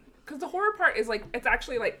 Yeah, because the horror part is like, it's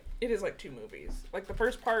actually like, it is like two movies. Like the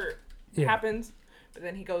first part Yeah. happens, but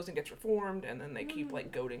then he goes and gets reformed, and then they keep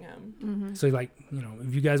like goading him. So like,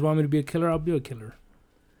 if you guys want me to be a killer, I'll be a killer.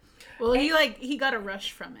 Well, he got a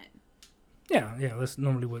rush from it. Yeah. That's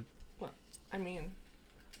normally what. I mean,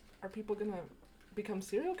 are people gonna become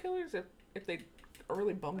serial killers if they are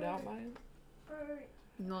really bummed out by it?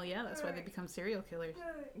 Well, yeah, that's why they become serial killers.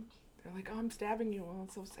 They're like, oh, I'm stabbing you. Well,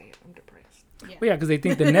 it's so sad. I'm depressed. Yeah. Well, yeah, because they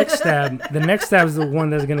think the next stab is the one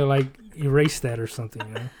that's gonna like erase that or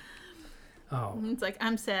something. Oh. And it's like,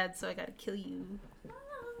 I'm sad, so I gotta kill you.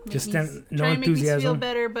 Just Make no trying to make me feel enthusiasm.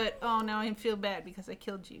 better, but now I feel bad because I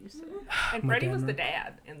killed you. So. And My Freddy was dad the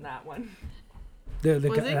dad in that one. The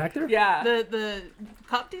Was it? actor? Yeah. The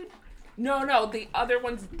cop dude? No, the other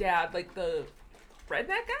one's dad, like the redneck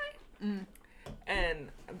guy. Mm. And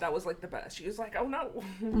that was like the best. She was like, oh no.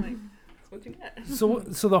 Like, that's what you get. So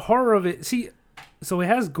the horror of it. See, so it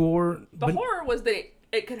has gore. The but horror was that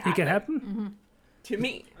it could happen. it can happen. To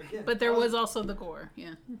me. Again, But there was also the gore,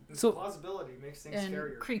 yeah. So plausibility makes things And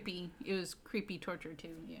scarier. creepy. It was creepy torture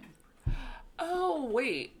too, yeah. Oh,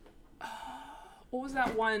 wait. What was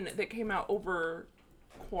that one that came out over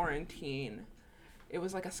quarantine? It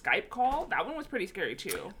was like a Skype call. That one was pretty scary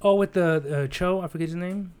too. Oh, with the Cho, I forget his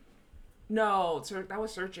name. No, that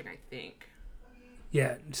was Searching, I think.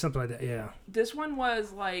 Yeah, something like that. Yeah. This one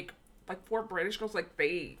was like 4 British girls. I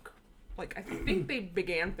think they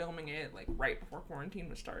began filming it like right before quarantine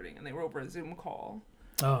was starting, and they were over a Zoom call.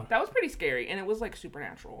 Oh. That was pretty scary, and it was like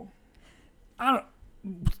supernatural.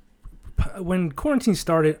 When quarantine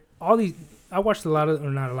started, I watched not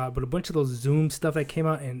a lot, but a bunch of those Zoom stuff that came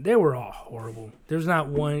out, and they were all horrible. There's not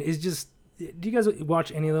one. It's just, do you guys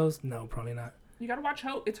watch any of those? No, probably not. You gotta watch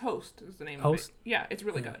It's Host is the name Host? of it. Yeah, it's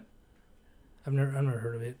really good. I've never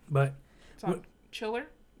heard of it, but It's on Chiller,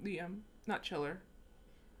 not Chiller,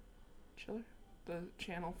 the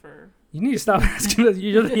channel for. you need to stop asking us.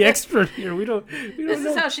 You're the expert here. We don't This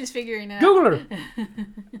know. is how she's figuring it out. Google her.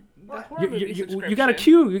 The horror movie You got a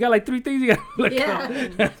queue. You got like 3 things you got to look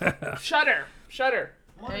Yeah. up. Shudder.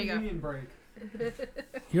 I'm on There a you go. union break.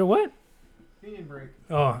 You're what? Union break.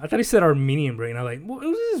 Oh, I thought he said Armenian break. And I'm like, what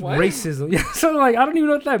is this What? racism? Yeah, so like, I don't even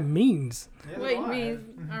know what that means. Neither Wait, do you I.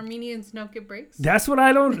 mean Armenians don't get breaks? That's what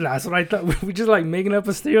I thought. We just like making up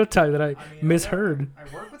a stereotype that I misheard. I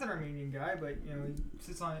work with an Armenian guy, but he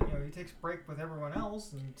sits on. He takes a break with everyone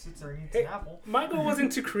else and sits there and eats an apple. My goal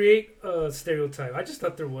wasn't to create a stereotype. I just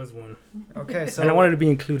thought there was one, Okay, so and I wanted to be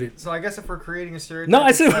included. So I guess if we're creating a stereotype, No,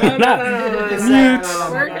 I said it's we're not.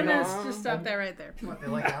 Mute. We're gonna just stop that right there. What, they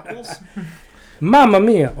like apples? Mamma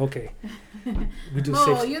mia. Okay. We do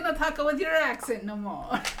Oh, safe. you're not talking with your accent no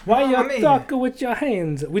more. Why Mamma you mia. talking with your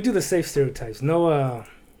hands? We do the safe stereotypes. No,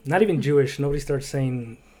 not even Jewish. Nobody starts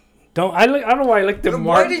saying. Don't I don't know why I like the Why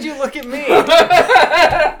mark. did you look at me?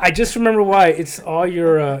 I just remember why. It's all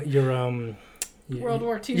your World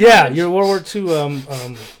War II. Yeah, knowledge. your World War II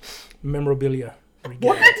memorabilia.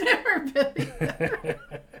 What? Memorabilia.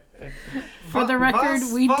 For the record,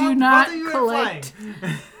 we do not collect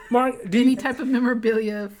Mark, any type of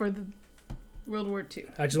memorabilia for the World War II.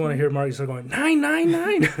 I just want to hear Mark start going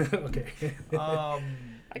 999. Okay,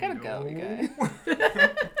 I gotta go, you guys.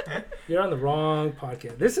 you're on the wrong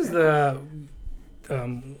podcast. This is the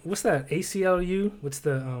what's that? ACLU? What's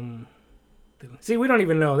the See, we don't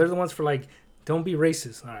even know. They're the ones for like, don't be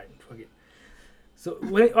racist. All right, fuck it. So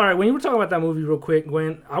when you were talking about that movie real quick,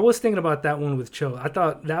 Gwen, I was thinking about that one with Cho. I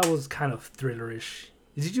thought that was kind of thrillerish.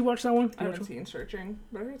 Did you watch that one? I haven't seen Searching,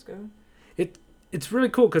 but I heard it's good. It's really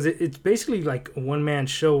cool because it's basically like a one-man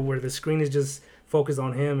show where the screen is just focused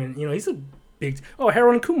on him, and he's a big. Oh,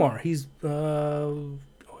 Harold Kumar. He's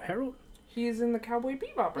Harold. He's in the Cowboy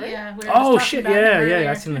Bebop, right? Yeah. We were Oh just shit! talking about him Yeah. earlier.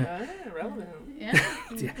 I seen that. Relevant. Yeah.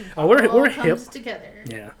 Yeah. Oh, we're All hip. comes together.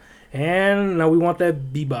 Yeah. And now we want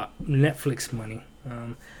that Bebop Netflix money.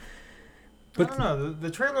 I But don't know.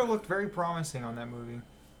 The trailer looked very promising on that movie.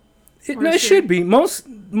 it should be. Most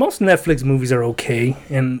Netflix movies are okay,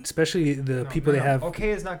 and especially the people they have. Okay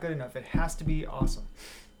is not good enough. It has to be awesome.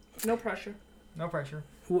 No pressure. No pressure.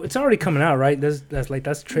 Well, it's already coming out, right? That's the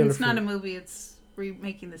trailer. It's for not a movie. It's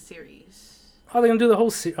remaking the series. Oh, they're gonna do the whole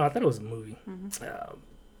series. Oh, I thought it was a movie. Mm-hmm.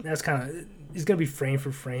 That's kind of. It's gonna be frame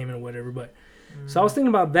for frame and whatever. But so I was thinking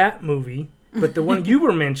about that movie, but the one you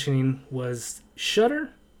were mentioning was Shudder.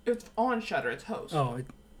 It's on Shudder. It's Host. Oh,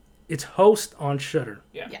 it's Host on Shudder.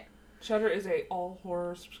 Yeah. Yeah. Shudder is a all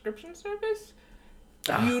horror subscription service.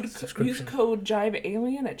 Use Subscription. code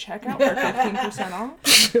JiveAlien at checkout for 15%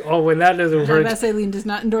 off. Oh, when that doesn't work. Vaseline does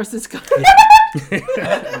not endorse this code.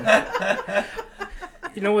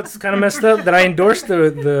 You know what's kind of messed up? That I endorsed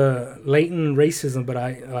the latent racism, but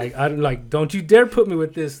I don't you dare put me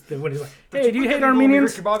with this. When he's like, hey, do you hate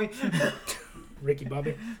Armenians? Ricky Bobby. Ricky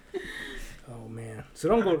Bobby. Oh man, so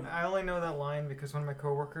don't go. I only know that line because one of my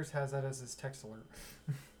coworkers has that as his text alert.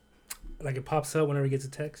 Like it pops up whenever he gets a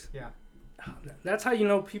text. Yeah. That's how you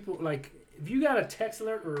know people. Like if you got a text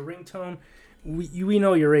alert or a ringtone, we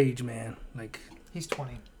know your age, man. Like He's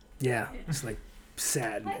 20. yeah, it's like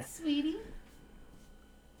sad, man. Hi, sweetie.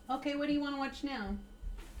 Okay, what do you want to watch now?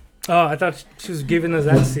 Oh, I thought she was giving us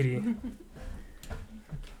that city.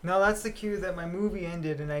 No, that's the cue that my movie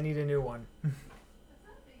ended and I need a new one.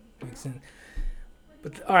 Makes sense.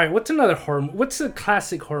 But all right, what's another horror? What's a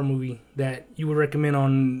classic horror movie that you would recommend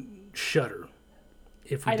on Shudder?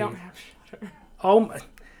 If we I do? don't have Shudder. Oh my.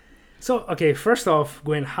 So okay, first off,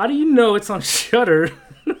 Gwen, how do you know it's on Shudder?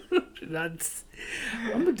 I'm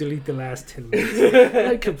gonna delete the last 10 minutes.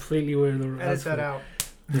 I completely wear the. Edit that out.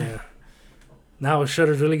 Yeah. Now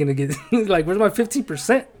Shudder's really gonna get like, where's my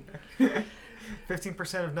 15%? 15%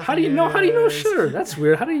 of nothing. How do you know? How do you know is- Shudder? That's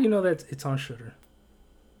weird. How do you know that it's on Shudder?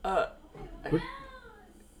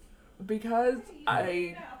 Because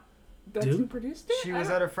that's Dude? who produced it? She I was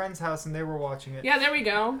don't- at a friend's house and they were watching it. Yeah, there we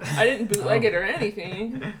go. I didn't bootleg it or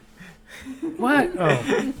anything. What?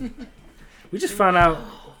 Oh. We just found out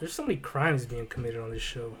there's so many crimes being committed on this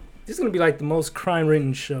show. This is going to be like the most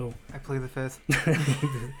crime-ridden show. I play the fifth.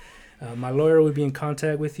 My lawyer will be in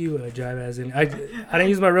contact with you, Jive as in. I didn't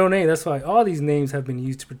use my real name. That's why all these names have been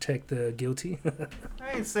used to protect the guilty.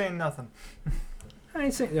 I ain't saying nothing. I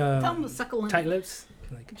ain't saying Tell him to suckle in. tight lips.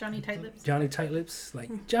 Like Johnny Tight Lips. Johnny Tight Lips.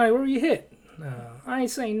 Like, Johnny, where were you hit? I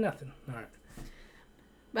ain't saying nothing. All right.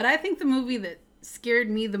 But I think the movie that scared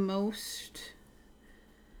me the most,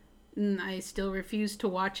 and I still refuse to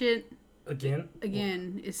watch it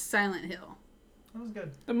Again, is Silent Hill. That was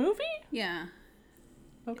good. The movie? Yeah.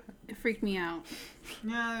 Okay. It freaked me out.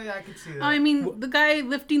 Yeah, I could see that. I mean, the guy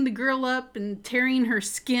lifting the girl up and tearing her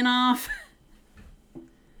skin off,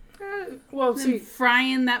 well, and see,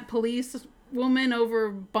 frying that police woman over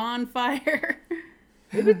a bonfire.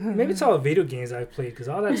 maybe it's all the video games I've played because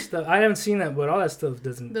all that stuff I haven't seen that, but all that stuff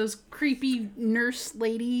doesn't. Those creepy nurse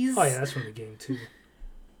ladies. Oh yeah, that's from the game too.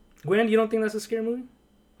 Gwen, you don't think that's a scary movie?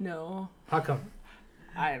 No. How come?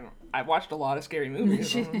 I've watched a lot of scary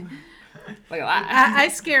movies. Like a lot. I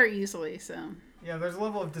scare easily, so. Yeah, there's a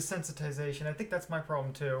level of desensitization. I think that's my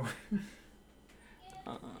problem too.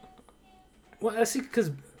 Well, I see,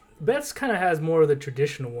 because Beth's kind of has more of the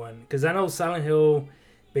traditional one. Because I know Silent Hill,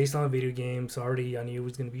 based on a video game, so already I knew it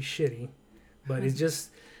was going to be shitty. But it's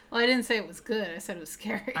just... Well, I didn't say it was good. I said it was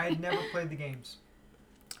scary. I had never played the games.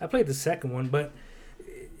 I played the second one, but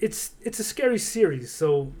it's a scary series.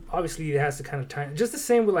 So obviously it has to kind of tie... Just the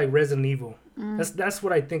same with like Resident Evil. That's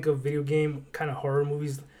what I think of video game kind of horror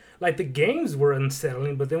movies. Like the games were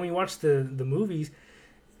unsettling, but then when you watch the movies,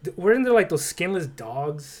 weren't there like those skinless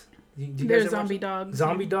dogs? Do you They're guys ever zombie watch- dogs.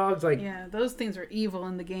 Zombie dogs, like Yeah, those things are evil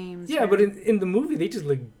in the games. yeah, right? but in the movie they just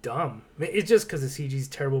look dumb. It's just because the CG is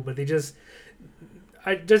terrible, but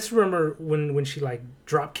I just remember when she like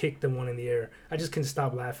drop kicked the one in the air. I just couldn't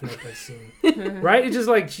stop laughing at that scene. Right? It's just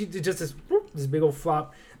like she did just this big old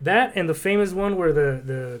flop. That and the famous one where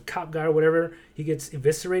the cop guy or whatever, he gets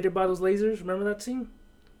eviscerated by those lasers. Remember that scene?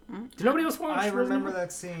 Did nobody else watch? I Resident remember Evil?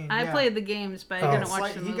 that scene. I yeah. played the games, but Oh. I didn't It's watch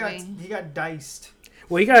like the movie. he got diced.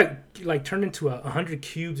 Well, he got like turned into 100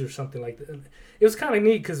 cubes or something like that. It was kind of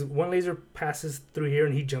neat because one laser passes through here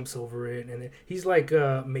and he jumps over it, and he's like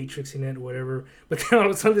matrixing it or whatever. But then all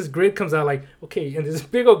of a sudden this grid comes out, like okay, and this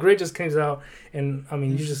big old grid just comes out, and I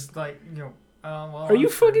mean you just like well, are you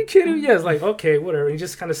fucking kidding me? Yeah, it's like okay, whatever. And he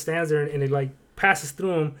just kind of stands there and it like passes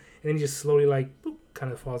through him, and then he just slowly like boop,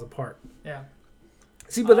 kind of falls apart. Yeah.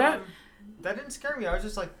 See, but that didn't scare me. I was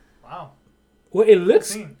just like, wow. well, it looks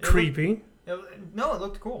scene. It creepy. No, it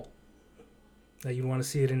looked cool. That you want to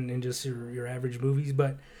see it in just your average movies,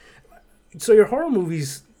 but so your horror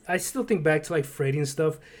movies, I still think back to like Freddy and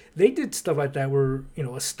stuff. They did stuff like that where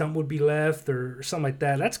a stump would be left or something like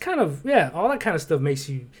that. That's kind of all that kind of stuff makes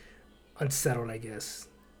you unsettled, I guess.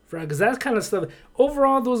 Because that kind of stuff.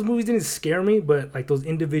 Overall, those movies didn't scare me, but like those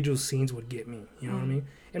individual scenes would get me. You know what I mean?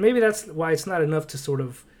 And maybe that's why it's not enough to sort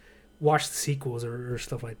of watch the sequels or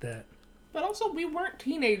stuff like that. But also, we weren't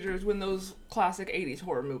teenagers when those classic 80s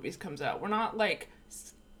horror movies comes out. We're not like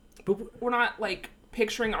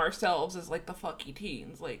picturing ourselves as like the fucky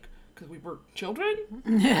teens, like, because we were children.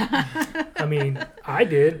 I mean, I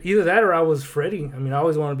did. Either that or I was Freddy. I mean, I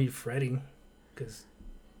always want to be Freddy. Because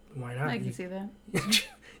why not? I can see that.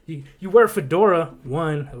 You wear a fedora.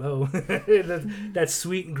 Hello. that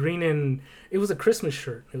sweet green and... It was a Christmas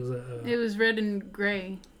shirt. It was It was red and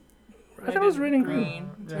gray. I thought it was red and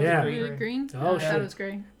green. Yeah. Was it green? Oh, I shit. thought it was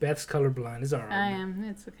gray. Beth's colorblind. It's all right. I am.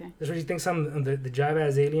 It's okay. That's what she thinks I'm the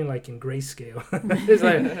jive-ass alien, like in grayscale. It's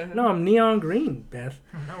like, no, I'm neon green, Beth.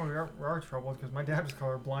 No, we are troubled because my dad was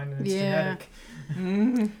colorblind and it's Yeah.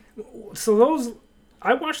 genetic. So those...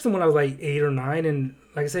 I watched them when I was like 8 or 9, and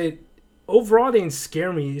like I said, overall they didn't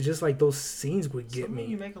scare me. It's just like those scenes would get Some of me.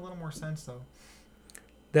 you make a little more sense though.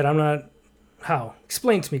 That I'm not... How?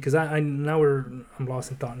 Explain to me, because I'm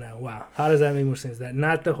lost in thought now. Wow. How does that make more sense? That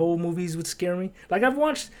not the whole movies would scare me? Like, I've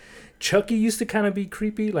watched... Chucky used to kind of be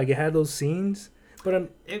creepy. Like, it had those scenes.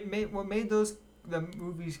 But What made the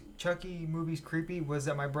movies, Chucky movies, creepy was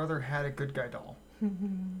that my brother had a good guy doll.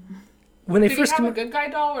 when they Did first he have came a good guy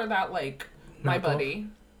doll or that like My Knockoff? Buddy?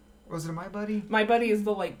 Was it My Buddy? My Buddy is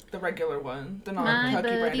the regular one, the My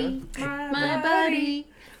non-Chucky buddy, brand. my buddy,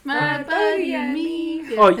 my buddy and me.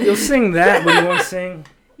 Yeah. Oh, you'll sing that when you want to sing?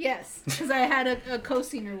 Yes, because I had a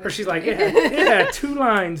co-singer with Or she's me. like, it had 2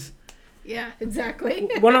 lines. Yeah, exactly.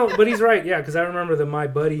 Well, no, but he's right, yeah, because I remember the My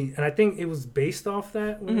Buddy, and I think it was based off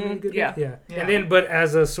that. When they made Good yeah. Guys. Yeah. Yeah. And then, but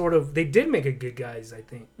as a sort of, they did make a Good Guys, I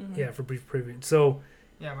think. Yeah, for brief period. So,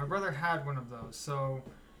 Yeah, my brother had one of those. So,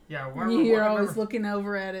 yeah. You're always looking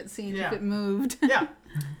over at it, seeing if Yeah. it moved. Yeah.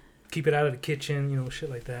 keep it out of the kitchen, you know, shit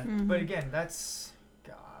like that. Mhm. But again, that's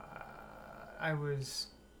I was,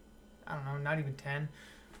 I don't know, not even 10.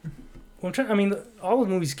 Well, I'm trying. I mean, all those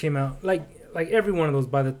movies came out like every one of those.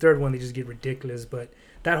 By the third one, they just get ridiculous. But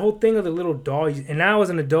that whole thing of the little doll, and now as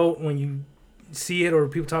an adult, when you see it or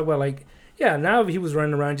people talk about like, yeah, now if he was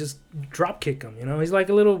running around, just drop kick him. You know, he's like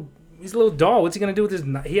a little doll. What's he gonna do with his?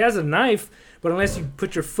 He has a knife, but unless you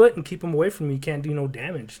put your foot and keep him away from you, you can't do no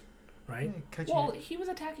damage, right? Well, he was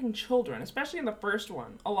attacking children, especially in the first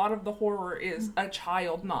one. A lot of the horror is a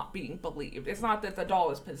child not being believed. It's not that the doll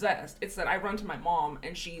is possessed. It's that I run to my mom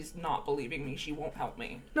and she's not believing me. She won't help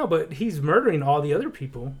me. No, but he's murdering all the other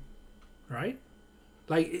people, right?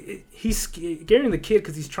 Like he's scaring the kid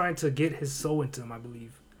because he's trying to get his soul into him, I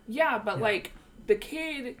believe. Yeah, but Yeah. like the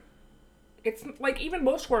kid, it's like even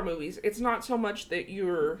most horror movies, it's not so much that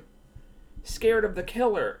you're scared of the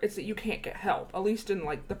killer, it's that you can't get help, at least in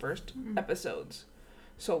like the first episodes.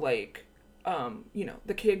 So like you know,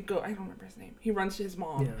 the kid I don't remember his name, he runs to his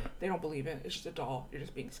mom. Yeah. They don't believe it, it's just a doll, you're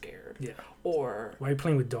just being scared. Yeah. Or Why are you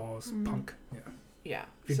playing with dolls, punk? Yeah. yeah,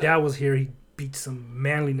 If your so- dad was here, he'd beat some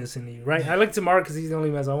manliness in you, right? I look to Mark because he's the only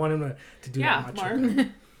man. So I want him to do yeah, that. Mark.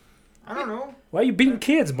 I don't know. Why are you beating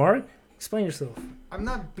kids, Mark? Explain yourself. I'm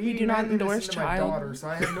not do beating not manliness endorse into my child. daughter, so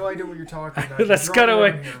I have no idea what you're talking about. Let's You're cut drawing away.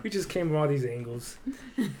 around here. We just came from all these angles.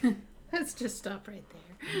 Let's just stop right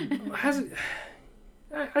there.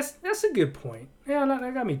 That's a good point. Yeah,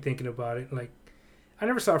 that got me thinking about it. Like, I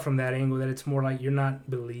never saw it from that angle that it's more like you're not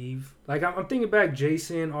believe. Like, I'm thinking back,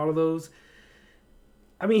 Jason, all of those.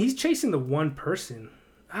 I mean, he's chasing the one person.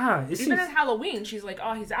 It Even seems. in Halloween, she's like,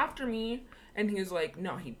 oh, he's after me, and he's like,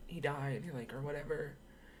 no, he died, like, or whatever.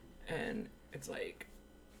 And it's like,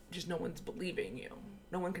 just no one's believing you.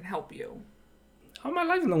 No one can help you. All my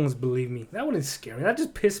life, no one's believed me. That wouldn't scare me. That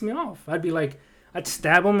just pissed me off. I'd be like, I'd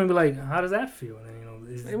stab him and be like, how does that feel? And then, you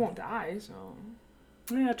know, They won't die, so.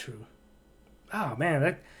 yeah, true. Oh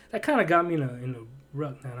man, that kind of got me in a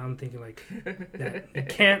rut. And I'm thinking like, that you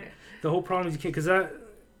can't. The whole problem is you can't, because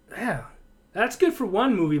that's good for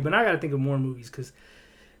one movie, but I got to think of more movies because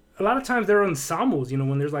a lot of times they're ensembles. You know,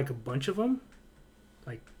 when there's like a bunch of them.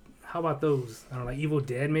 Like, how about those? I don't know, like Evil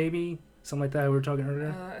Dead maybe, something like that. We were talking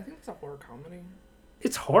earlier. I think it's a horror comedy.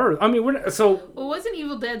 It's horror. I mean, Well, wasn't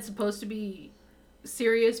Evil Dead supposed to be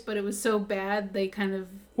serious, but it was so bad they kind of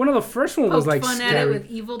one of the first one was poked like fun at scary. it with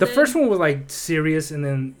Evil The Dead? first one was like serious, and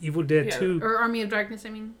then Evil Dead Yeah. 2, Or Army of Darkness, I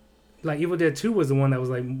mean. like Evil Dead 2 was the one that was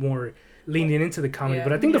like more leaning into the comedy. Yeah.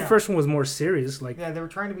 But I think the Yeah. first one was more serious. Like, Yeah, they were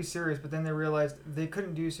trying to be serious, but then they realized they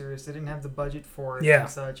couldn't do serious. They didn't have the budget for it Yeah. and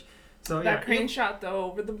such. So That yeah, crane shot, though,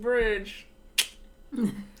 over the bridge,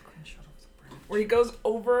 Crane shot off the bridge. where he goes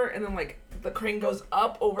over, and then, like, the crane goes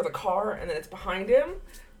up over the car, and then it's behind him.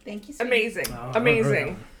 Thank you, sweetie. Amazing. Oh,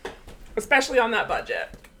 Amazing. Especially on that budget.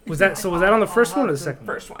 was that on the first one or the have to- second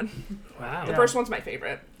one? First one. Wow, The Yeah. first one's my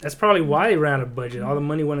favorite. that's probably why they ran a budget. All the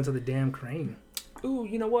money went into the damn crane. Ooh,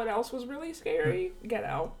 you know what else was really scary? Get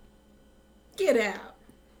Out. Get out.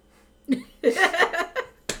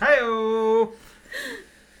 Hi-oh!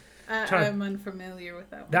 Trying- I'm unfamiliar with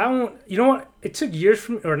that one. That one, you know what? It took years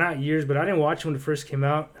from, or not years, but I didn't watch it when it first came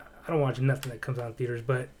out. I don't watch nothing that comes out in theaters,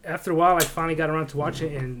 but after a while, I finally got around to watch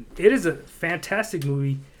it, and it is a fantastic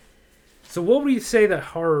movie. So, what would you say the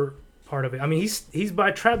horror part of it? I mean, he's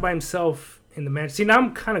trapped by himself in the mansion. See, now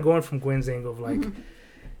I'm kind of going from Gwen's angle of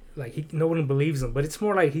like no one believes him, but it's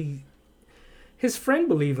more like his friend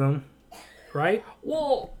believed him, right?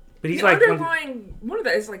 Well, But he's the like, underlying one of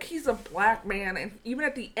that is like he's a black man, and even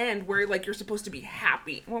at the end where like you're supposed to be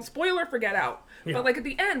happy. Well, spoiler for Get Out, Yeah. but like at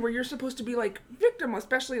the end where you're supposed to be like victim,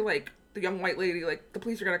 especially like the young white lady, like the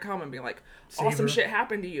police are gonna come and be like, Save awesome her. shit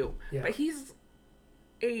happened to you. Yeah. But he's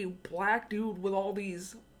a black dude with all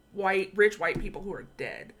these rich white people who are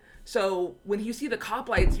dead. So when you see the cop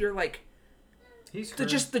lights, you're like, He's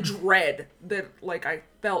the dread that like I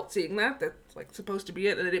felt seeing that's like supposed to be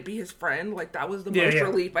it, and that it be his friend, like that was the Yeah, most yeah.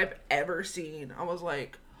 relief I've ever seen. I was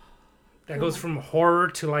like, that goes from horror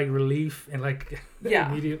to like relief and like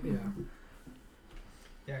Yeah. immediate, yeah.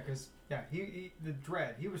 Yeah, because he the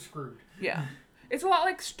dread. He was screwed. yeah, it's a lot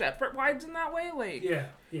like Stepford Wives in that way. Like,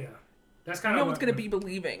 Yeah. That's kind no of one's gonna be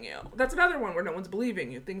believing you. That's another one where no one's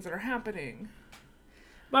believing you. Things that are happening.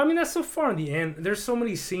 But I mean, that's so far in the end. There's so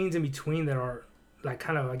many scenes in between that are like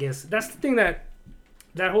kind of, I guess, that's the thing that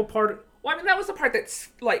whole part. Well, I mean, that was the part that's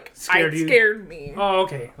like Scared you? scared me. Oh,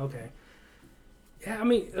 okay. Yeah, I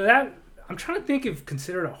mean that. I'm trying to think if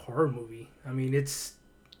considered a horror movie. I mean, it's.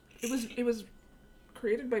 It was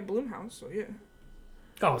created by Blumhouse, so yeah.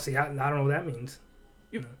 Oh, see, I don't know what that means.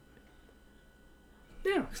 You-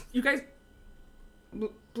 Yeah. You guys,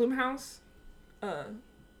 Blumhouse,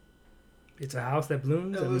 It's a house that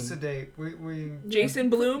blooms. Elucidate. We Jason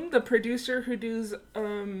Blum, the producer who does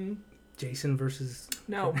Jason versus.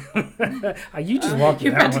 no. You just walked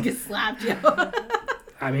You're that about to one. get slapped, yo.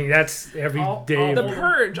 I mean, that's every all day. the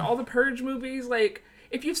Purge, all the Purge movies. Like,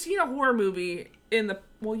 if you've seen a horror movie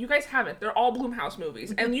well, you guys haven't. They're all Blumhouse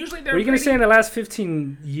movies, and usually they're. Were you gonna say in the last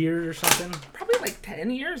 15 years or something? probably like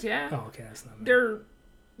 10 years? Yeah. Oh, okay, that's not bad.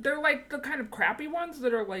 They're like the kind of crappy ones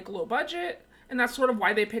that are like low budget, and that's sort of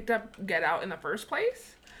why they picked up Get Out in the first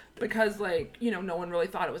place, because like, you know, no one really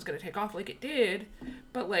thought it was going to take off like it did,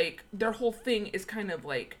 but like their whole thing is kind of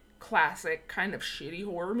like classic kind of shitty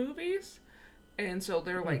horror movies, and so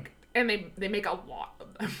they're like, and they make a lot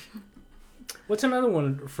of them. What's another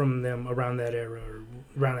one from them around that era or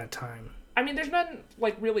around that time? I mean, there's none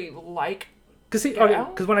like really like. Because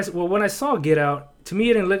when I saw Get Out, to me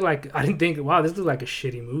it didn't look like, I didn't think, wow, this looks like a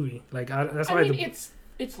shitty movie. Like that's why I mean,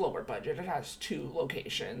 it's lower budget. It has 2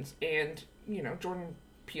 locations, and you know, Jordan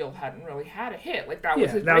Peele hadn't really had a hit. Like that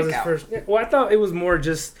was his breakout. first. Well, I thought it was more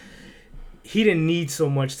just he didn't need so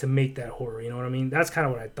much to make that horror. You know what I mean? That's kind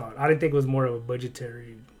of what I thought. I didn't think it was more of a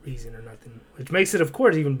budgetary reason or nothing, which makes it, of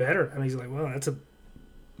course, even better. I mean, he's like, well, that's a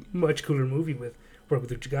much cooler movie with what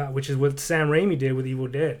you got, which is what Sam Raimi did with Evil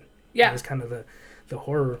Dead. Yeah, it's kind of the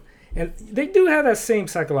horror, and they do have that same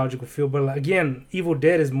psychological feel. But again, Evil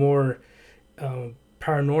Dead is more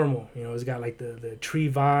paranormal. You know, it's got like the tree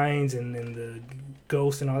vines and the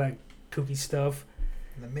ghosts and all that kooky stuff.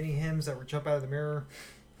 And the mini hymns that would jump out of the mirror.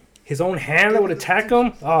 His own hand that would attack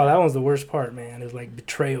him. Oh, that was the worst part, man. It was like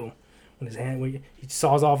betrayal when his hand, when he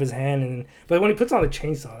saws off his hand, but when he puts on the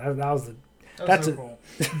chainsaw, That was cool.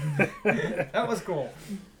 That was cool.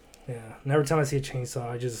 Yeah, and every time I see a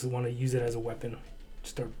chainsaw, I just want to use it as a weapon.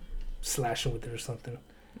 Start slashing with it or something.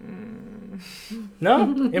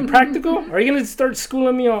 No? Impractical? Are you going to start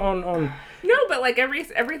schooling me on... No, but like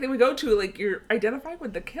everything we go to, like you're identified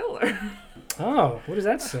with the killer. Oh, what does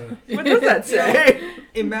that say? What does that say?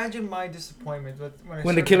 Imagine my disappointment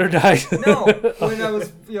when the killer dies. No, when I was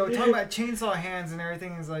talking about chainsaw hands and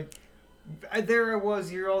everything. Is like, there I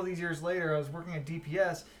was all these years later. I was working at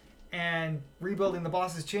DPS and rebuilding the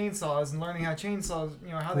boss's chainsaws and learning how chainsaws,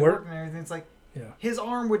 how they work and everything. It's like, his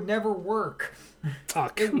arm would never work. Oh,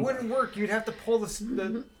 it wouldn't work. You'd have to pull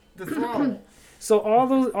the throttle. So all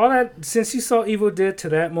that, since you saw Evil Dead to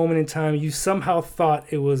that moment in time, you somehow thought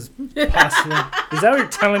it was possible. Is that what you're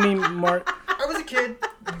telling me, Mark? I was a kid.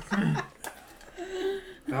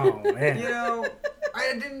 Oh man.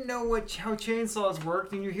 I didn't know how chainsaws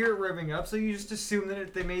worked, and you hear it revving up, so you just assume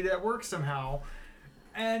that they made that work somehow.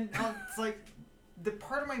 And it's like the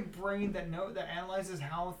part of my brain that analyzes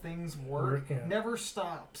how things work never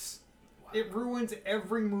stops. Wow. It ruins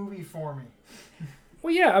every movie for me.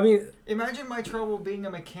 Well, yeah, I mean... Imagine my trouble being a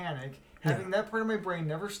mechanic, having that part of my brain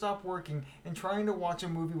never stop working, and trying to watch a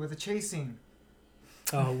movie with a chase scene.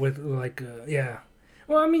 Oh, yeah.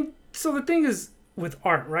 Well, I mean, so the thing is, with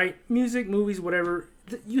art, right? Music, movies, whatever,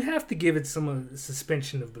 you have to give it some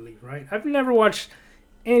suspension of belief, right? I've never watched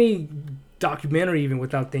any documentary even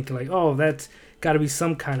without thinking like, oh, that's got to be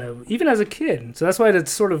some kind of... Even as a kid. So that's why to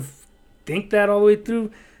sort of think that all the way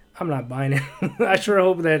through, I'm not buying it. I sure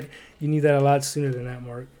hope that you need that a lot sooner than that,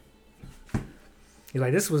 Mark. You're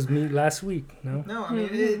like, this was me last week, no? No, I mean,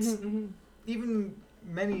 it's... Even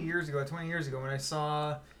many years ago, 20 years ago, when I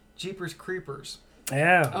saw Jeepers Creepers.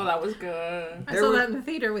 Yeah. Oh, that was good. I saw that in the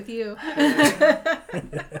theater with you.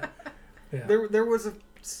 There was a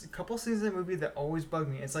couple scenes in the movie that always bugged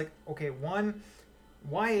me. It's like, okay, one,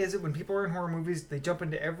 why is it when people are in horror movies, they jump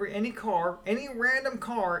into any random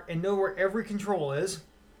car, and know where every control is?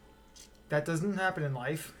 That doesn't happen in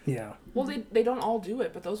life. Yeah. Well, they don't all do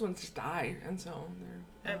it, but those ones just die, and so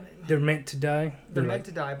they're meant to die. They're meant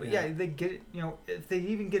to die, but they get it. If they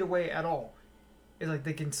even get away at all, it's like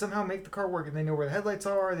they can somehow make the car work, and they know where the headlights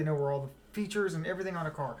are. They know where all the features and everything on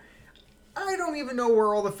a car. I don't even know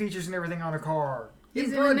where all the features and everything on a car are.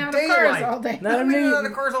 He's in and out of cars all day. I'm in and out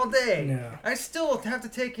of cars all day. Yeah. I still have to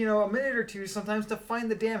take a minute or two sometimes to find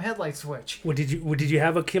the damn headlight switch. Well, did you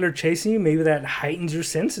have a killer chasing you? Maybe that heightens your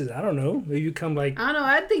senses. I don't know. Maybe you come like... I don't know.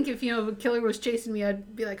 I'd think if a killer was chasing me,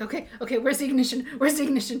 I'd be like, okay, where's the ignition? Where's the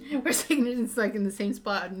ignition? Where's the ignition? It's like in the same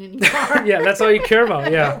spot in any car. Yeah, that's all you care about.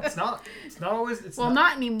 Yeah. No, it's not. It's not always.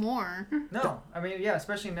 Not anymore. No, I mean,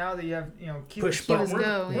 especially now that you have push buttons.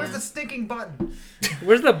 Where's the stinking button?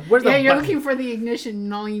 Where's the you're button? looking for the ignition,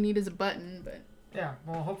 and all you need is a button. But yeah,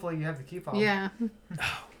 well, hopefully you have the key fob. Yeah.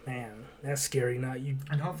 Oh man, that's scary. Not you.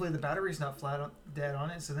 And hopefully the battery's not dead on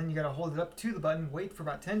it. So then you got to hold it up to the button, wait for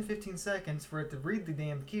about 10-15 seconds for it to read the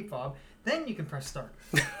damn key fob. Then you can press start.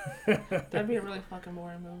 That'd be a really fucking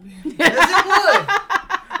boring movie. Yes,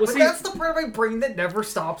 it would. But see- that's the part of my brain that never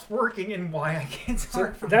stops working and why I can't So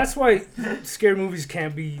start from that's why scary movies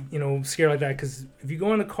can't be, scary like that. Because if you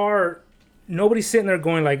go in the car, nobody's sitting there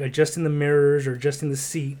going like adjusting the mirrors or adjusting the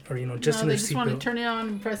seat or adjusting they their just want to seatbelt turn it on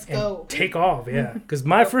and press and go. take off. Yeah, because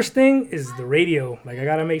my first thing is the radio. Like I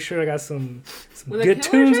gotta make sure I got some With good a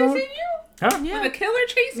killer tunes chasing on. you? Huh? Yeah. With a killer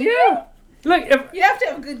chasing you? Yeah. Like if You have to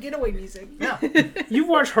have good getaway music. Yeah. you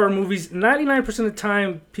watch horror movies, 99% of the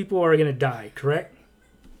time people are gonna die. Correct?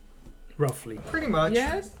 Roughly. Pretty much.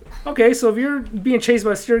 Yes. Okay, so if you're being chased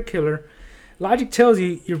by a serial killer, logic tells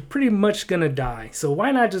you you're pretty much gonna die. So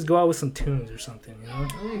why not just go out with some tunes or something,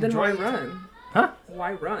 Then why Enjoy- run? Huh?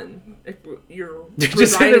 Why run? If you're Just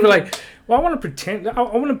sit there and resigning- be like, well, I want to pretend. I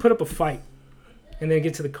want to put up a fight, and then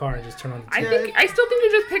get to the car and just turn on the I TV. I still think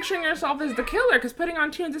you're just picturing yourself as the killer because putting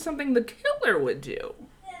on tunes is something the killer would do.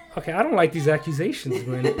 Okay, I don't like these accusations,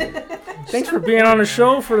 Gwen. Thanks for being on the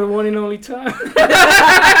show for the one and only time.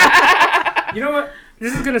 You know what?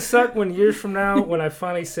 This is gonna suck when years from now, when I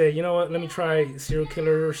finally say, you know what, let me try serial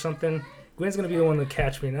killer or something. Gwen's gonna be the one to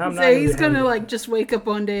catch me, and I'm not. So he's be happy gonna with like just wake up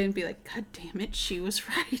one day and be like, God damn it, she was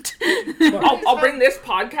right. I'll bring this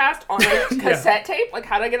podcast on a cassette tape. Like,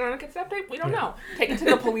 how do I get it on a cassette tape? We don't know. Take it to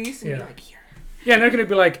the police and be Yeah. like, here. it. Yeah, and they're gonna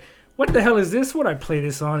be like, what the hell is this? What I play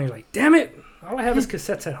this on? And you're like, damn it! All I have is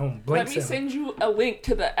cassettes at home. Blank Let me sound. send you a link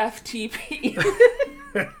to the FTP.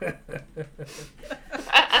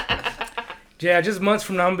 Yeah, just months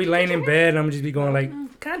from now, I'm gonna be laying in bed and I'm gonna just be going like,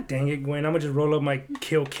 God dang it, Gwen. I'm gonna just roll up my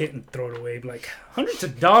kill kit and throw it away. Be like, hundreds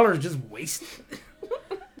of dollars just wasted.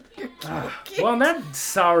 Well, on that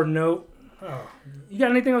sour note, you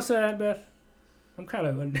got anything else to add, Beth? I'm kind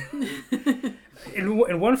of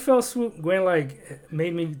in one fell swoop, Gwen like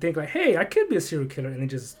made me think like, hey, I could be a serial killer, and then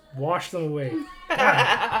just washed them away.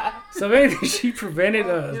 God. So if anything, she prevented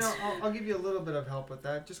us. I'll give you a little bit of help with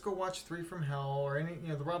that. Just go watch Three from Hell or any,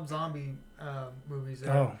 the Rob Zombie movies.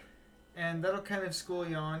 There. Oh, And that'll kind of school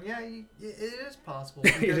you on. Yeah, it is possible.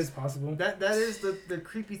 it because is possible. That is the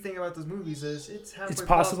creepy thing about those movies is it's halfway It's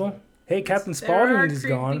possible. plausible. Hey, Captain There are Spaulding is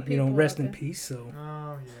creepy gone. people Rest out in there. peace. So,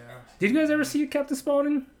 Oh yeah. did you guys ever see Captain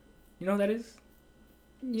Spaulding? You know who that is?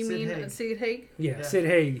 You Sid mean Haig. Sid Haig? Yeah, Yeah. Sid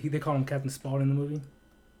Haig. They call him Captain Spaulding in the movie.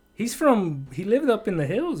 He lived up in the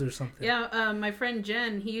hills or something. Yeah, my friend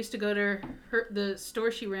Jen, he used to go to the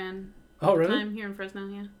store she ran Oh, all the really? time here in Fresno,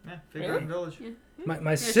 yeah. Yeah, Figure Village. Yeah.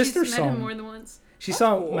 My Yeah, sister she's saw met him him. more than once. She That's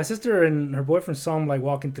saw cool. my sister and her boyfriend saw him like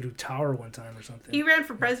walking through Tower one time or something. He ran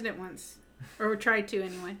for president once. Or tried to,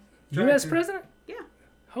 anyway. U.S. tried to. president? Yeah.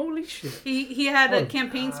 Holy shit! He had Oh, a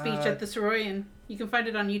campaign speech at the Soroyan. You can find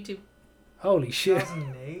it on YouTube. Holy shit!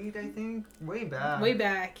 2008, I think. Way back. Way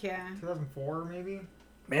back, yeah. 2004, maybe.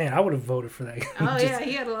 Man, I would have voted for that guy. Oh, just, yeah,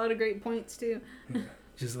 he had a lot of great points, too.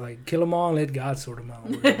 just like kill them all and let God sort them out.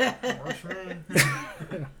 Works for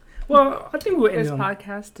me. Well, I think we'll end This on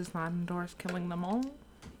podcast does not endorse killing them all.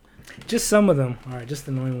 just some of them. All right, just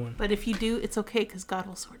the annoying one. But if you do, it's okay, because God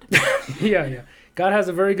will sort it out. Yeah. God has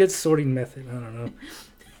a very good sorting method. I don't know.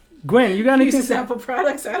 Gwen, you got He anything? uses Apple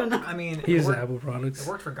products? I don't know. I mean, He it uses worked, Apple it products.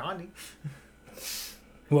 worked for Gandhi.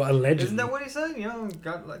 Well, allegedly. Isn't that what he said?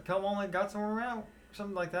 Got like come on, like got somewhere out,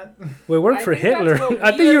 something like that. Well, it worked for Hitler.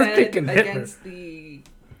 I think you were thinking Hitler. against the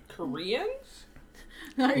Koreans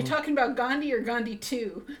Are you talking about Gandhi or Gandhi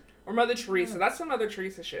 2? or Mother Teresa. That's some Mother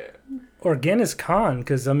Teresa shit. Or Genghis Khan,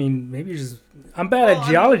 because I mean, maybe you're just. I'm bad Well, at I mean,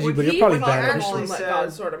 geology, would but you're he probably not bad at actually history. Let said-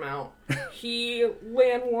 God sort him out. He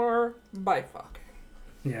land war by fuck.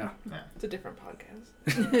 Yeah. It's a different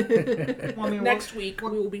podcast. Well, I mean, Next week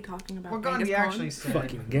we will be talking about what Genghis Gandhi Khan. actually said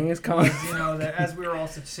Fucking Genghis Khan. was, that as we were all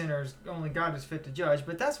such sinners, only God is fit to judge.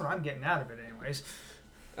 But that's what I'm getting out of it, anyways.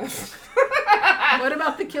 What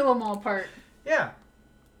about the kill 'em all part? Yeah.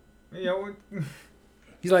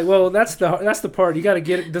 He's like, well, that's the part you got to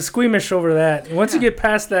get the squeamish over that. And once you get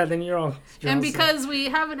past that, then you're all. And because we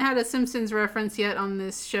haven't had a Simpsons reference yet on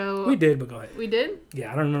this show. we did, but go ahead. We did?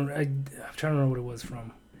 Yeah, I don't remember. I'm trying to remember what it was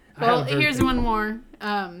from. Well, here's one more.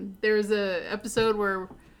 There was a episode where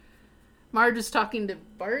Marge was talking to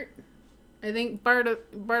Bart. I think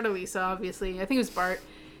Bartalisa, obviously. I think it was Bart.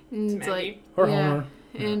 And it's Maggie. like, Or yeah. Homer.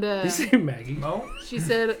 And You say Maggie. Mo? she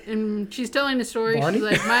said, and she's telling a story. Barney? She's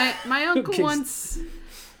like, my uncle Okay. once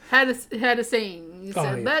had a saying. He Oh,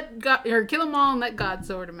 said, yeah. "Let God or kill them all and let God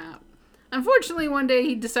sort them out." Unfortunately, one day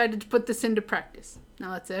he decided to put this into practice.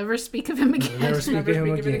 Now let's ever speak of him again. Never speak of Never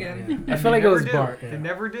him speak of it again. again. Yeah. I And feel they like it never was do. Bart. They Yeah.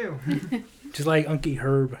 never do. Just like Unky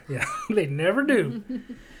Herb. Yeah, they never do.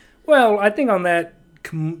 Well, I think on that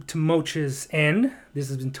tumultuous end, this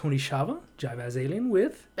has been Tony Shava, Jive as Alien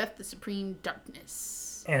with, Beth the Supreme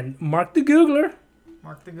Darkness. and Mark the Googler.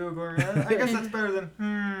 Mark the Googler. I guess that's better than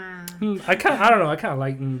I don't know. I kind of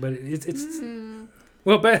like them, but it's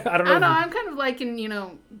well, Beth, I don't know. I don't know. I'm kind of liking,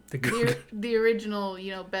 The Googler. the original,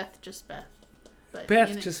 Beth, just Beth. But,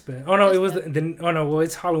 Beth just Beth. Oh no, just it was Beth. oh no, well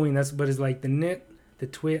it's Halloween. But it's like the Knit, the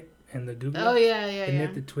Twit, and the Googler. Oh yeah, The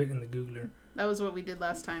Knit, the Twit, and the Googler. That was what we did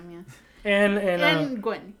last time, yeah. And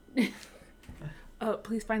Gwen.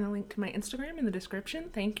 Please find the link to my Instagram in the description.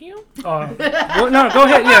 Thank you. well, no, go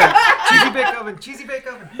ahead. Yeah, cheesy bake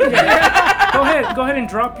oven. yeah. Go ahead and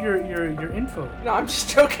drop your info. No, I'm just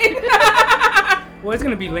joking. Well, it's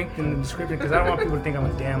gonna be linked in the description because I don't want people to think I'm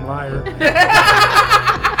a damn liar.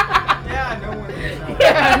 Yeah, no one is.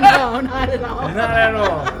 Yeah, no, not at all. Not at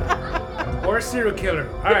all. Or a serial killer.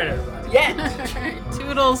 All right, everybody. Yeah.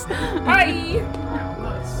 Toodles. Bye.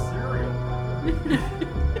 Not cereal.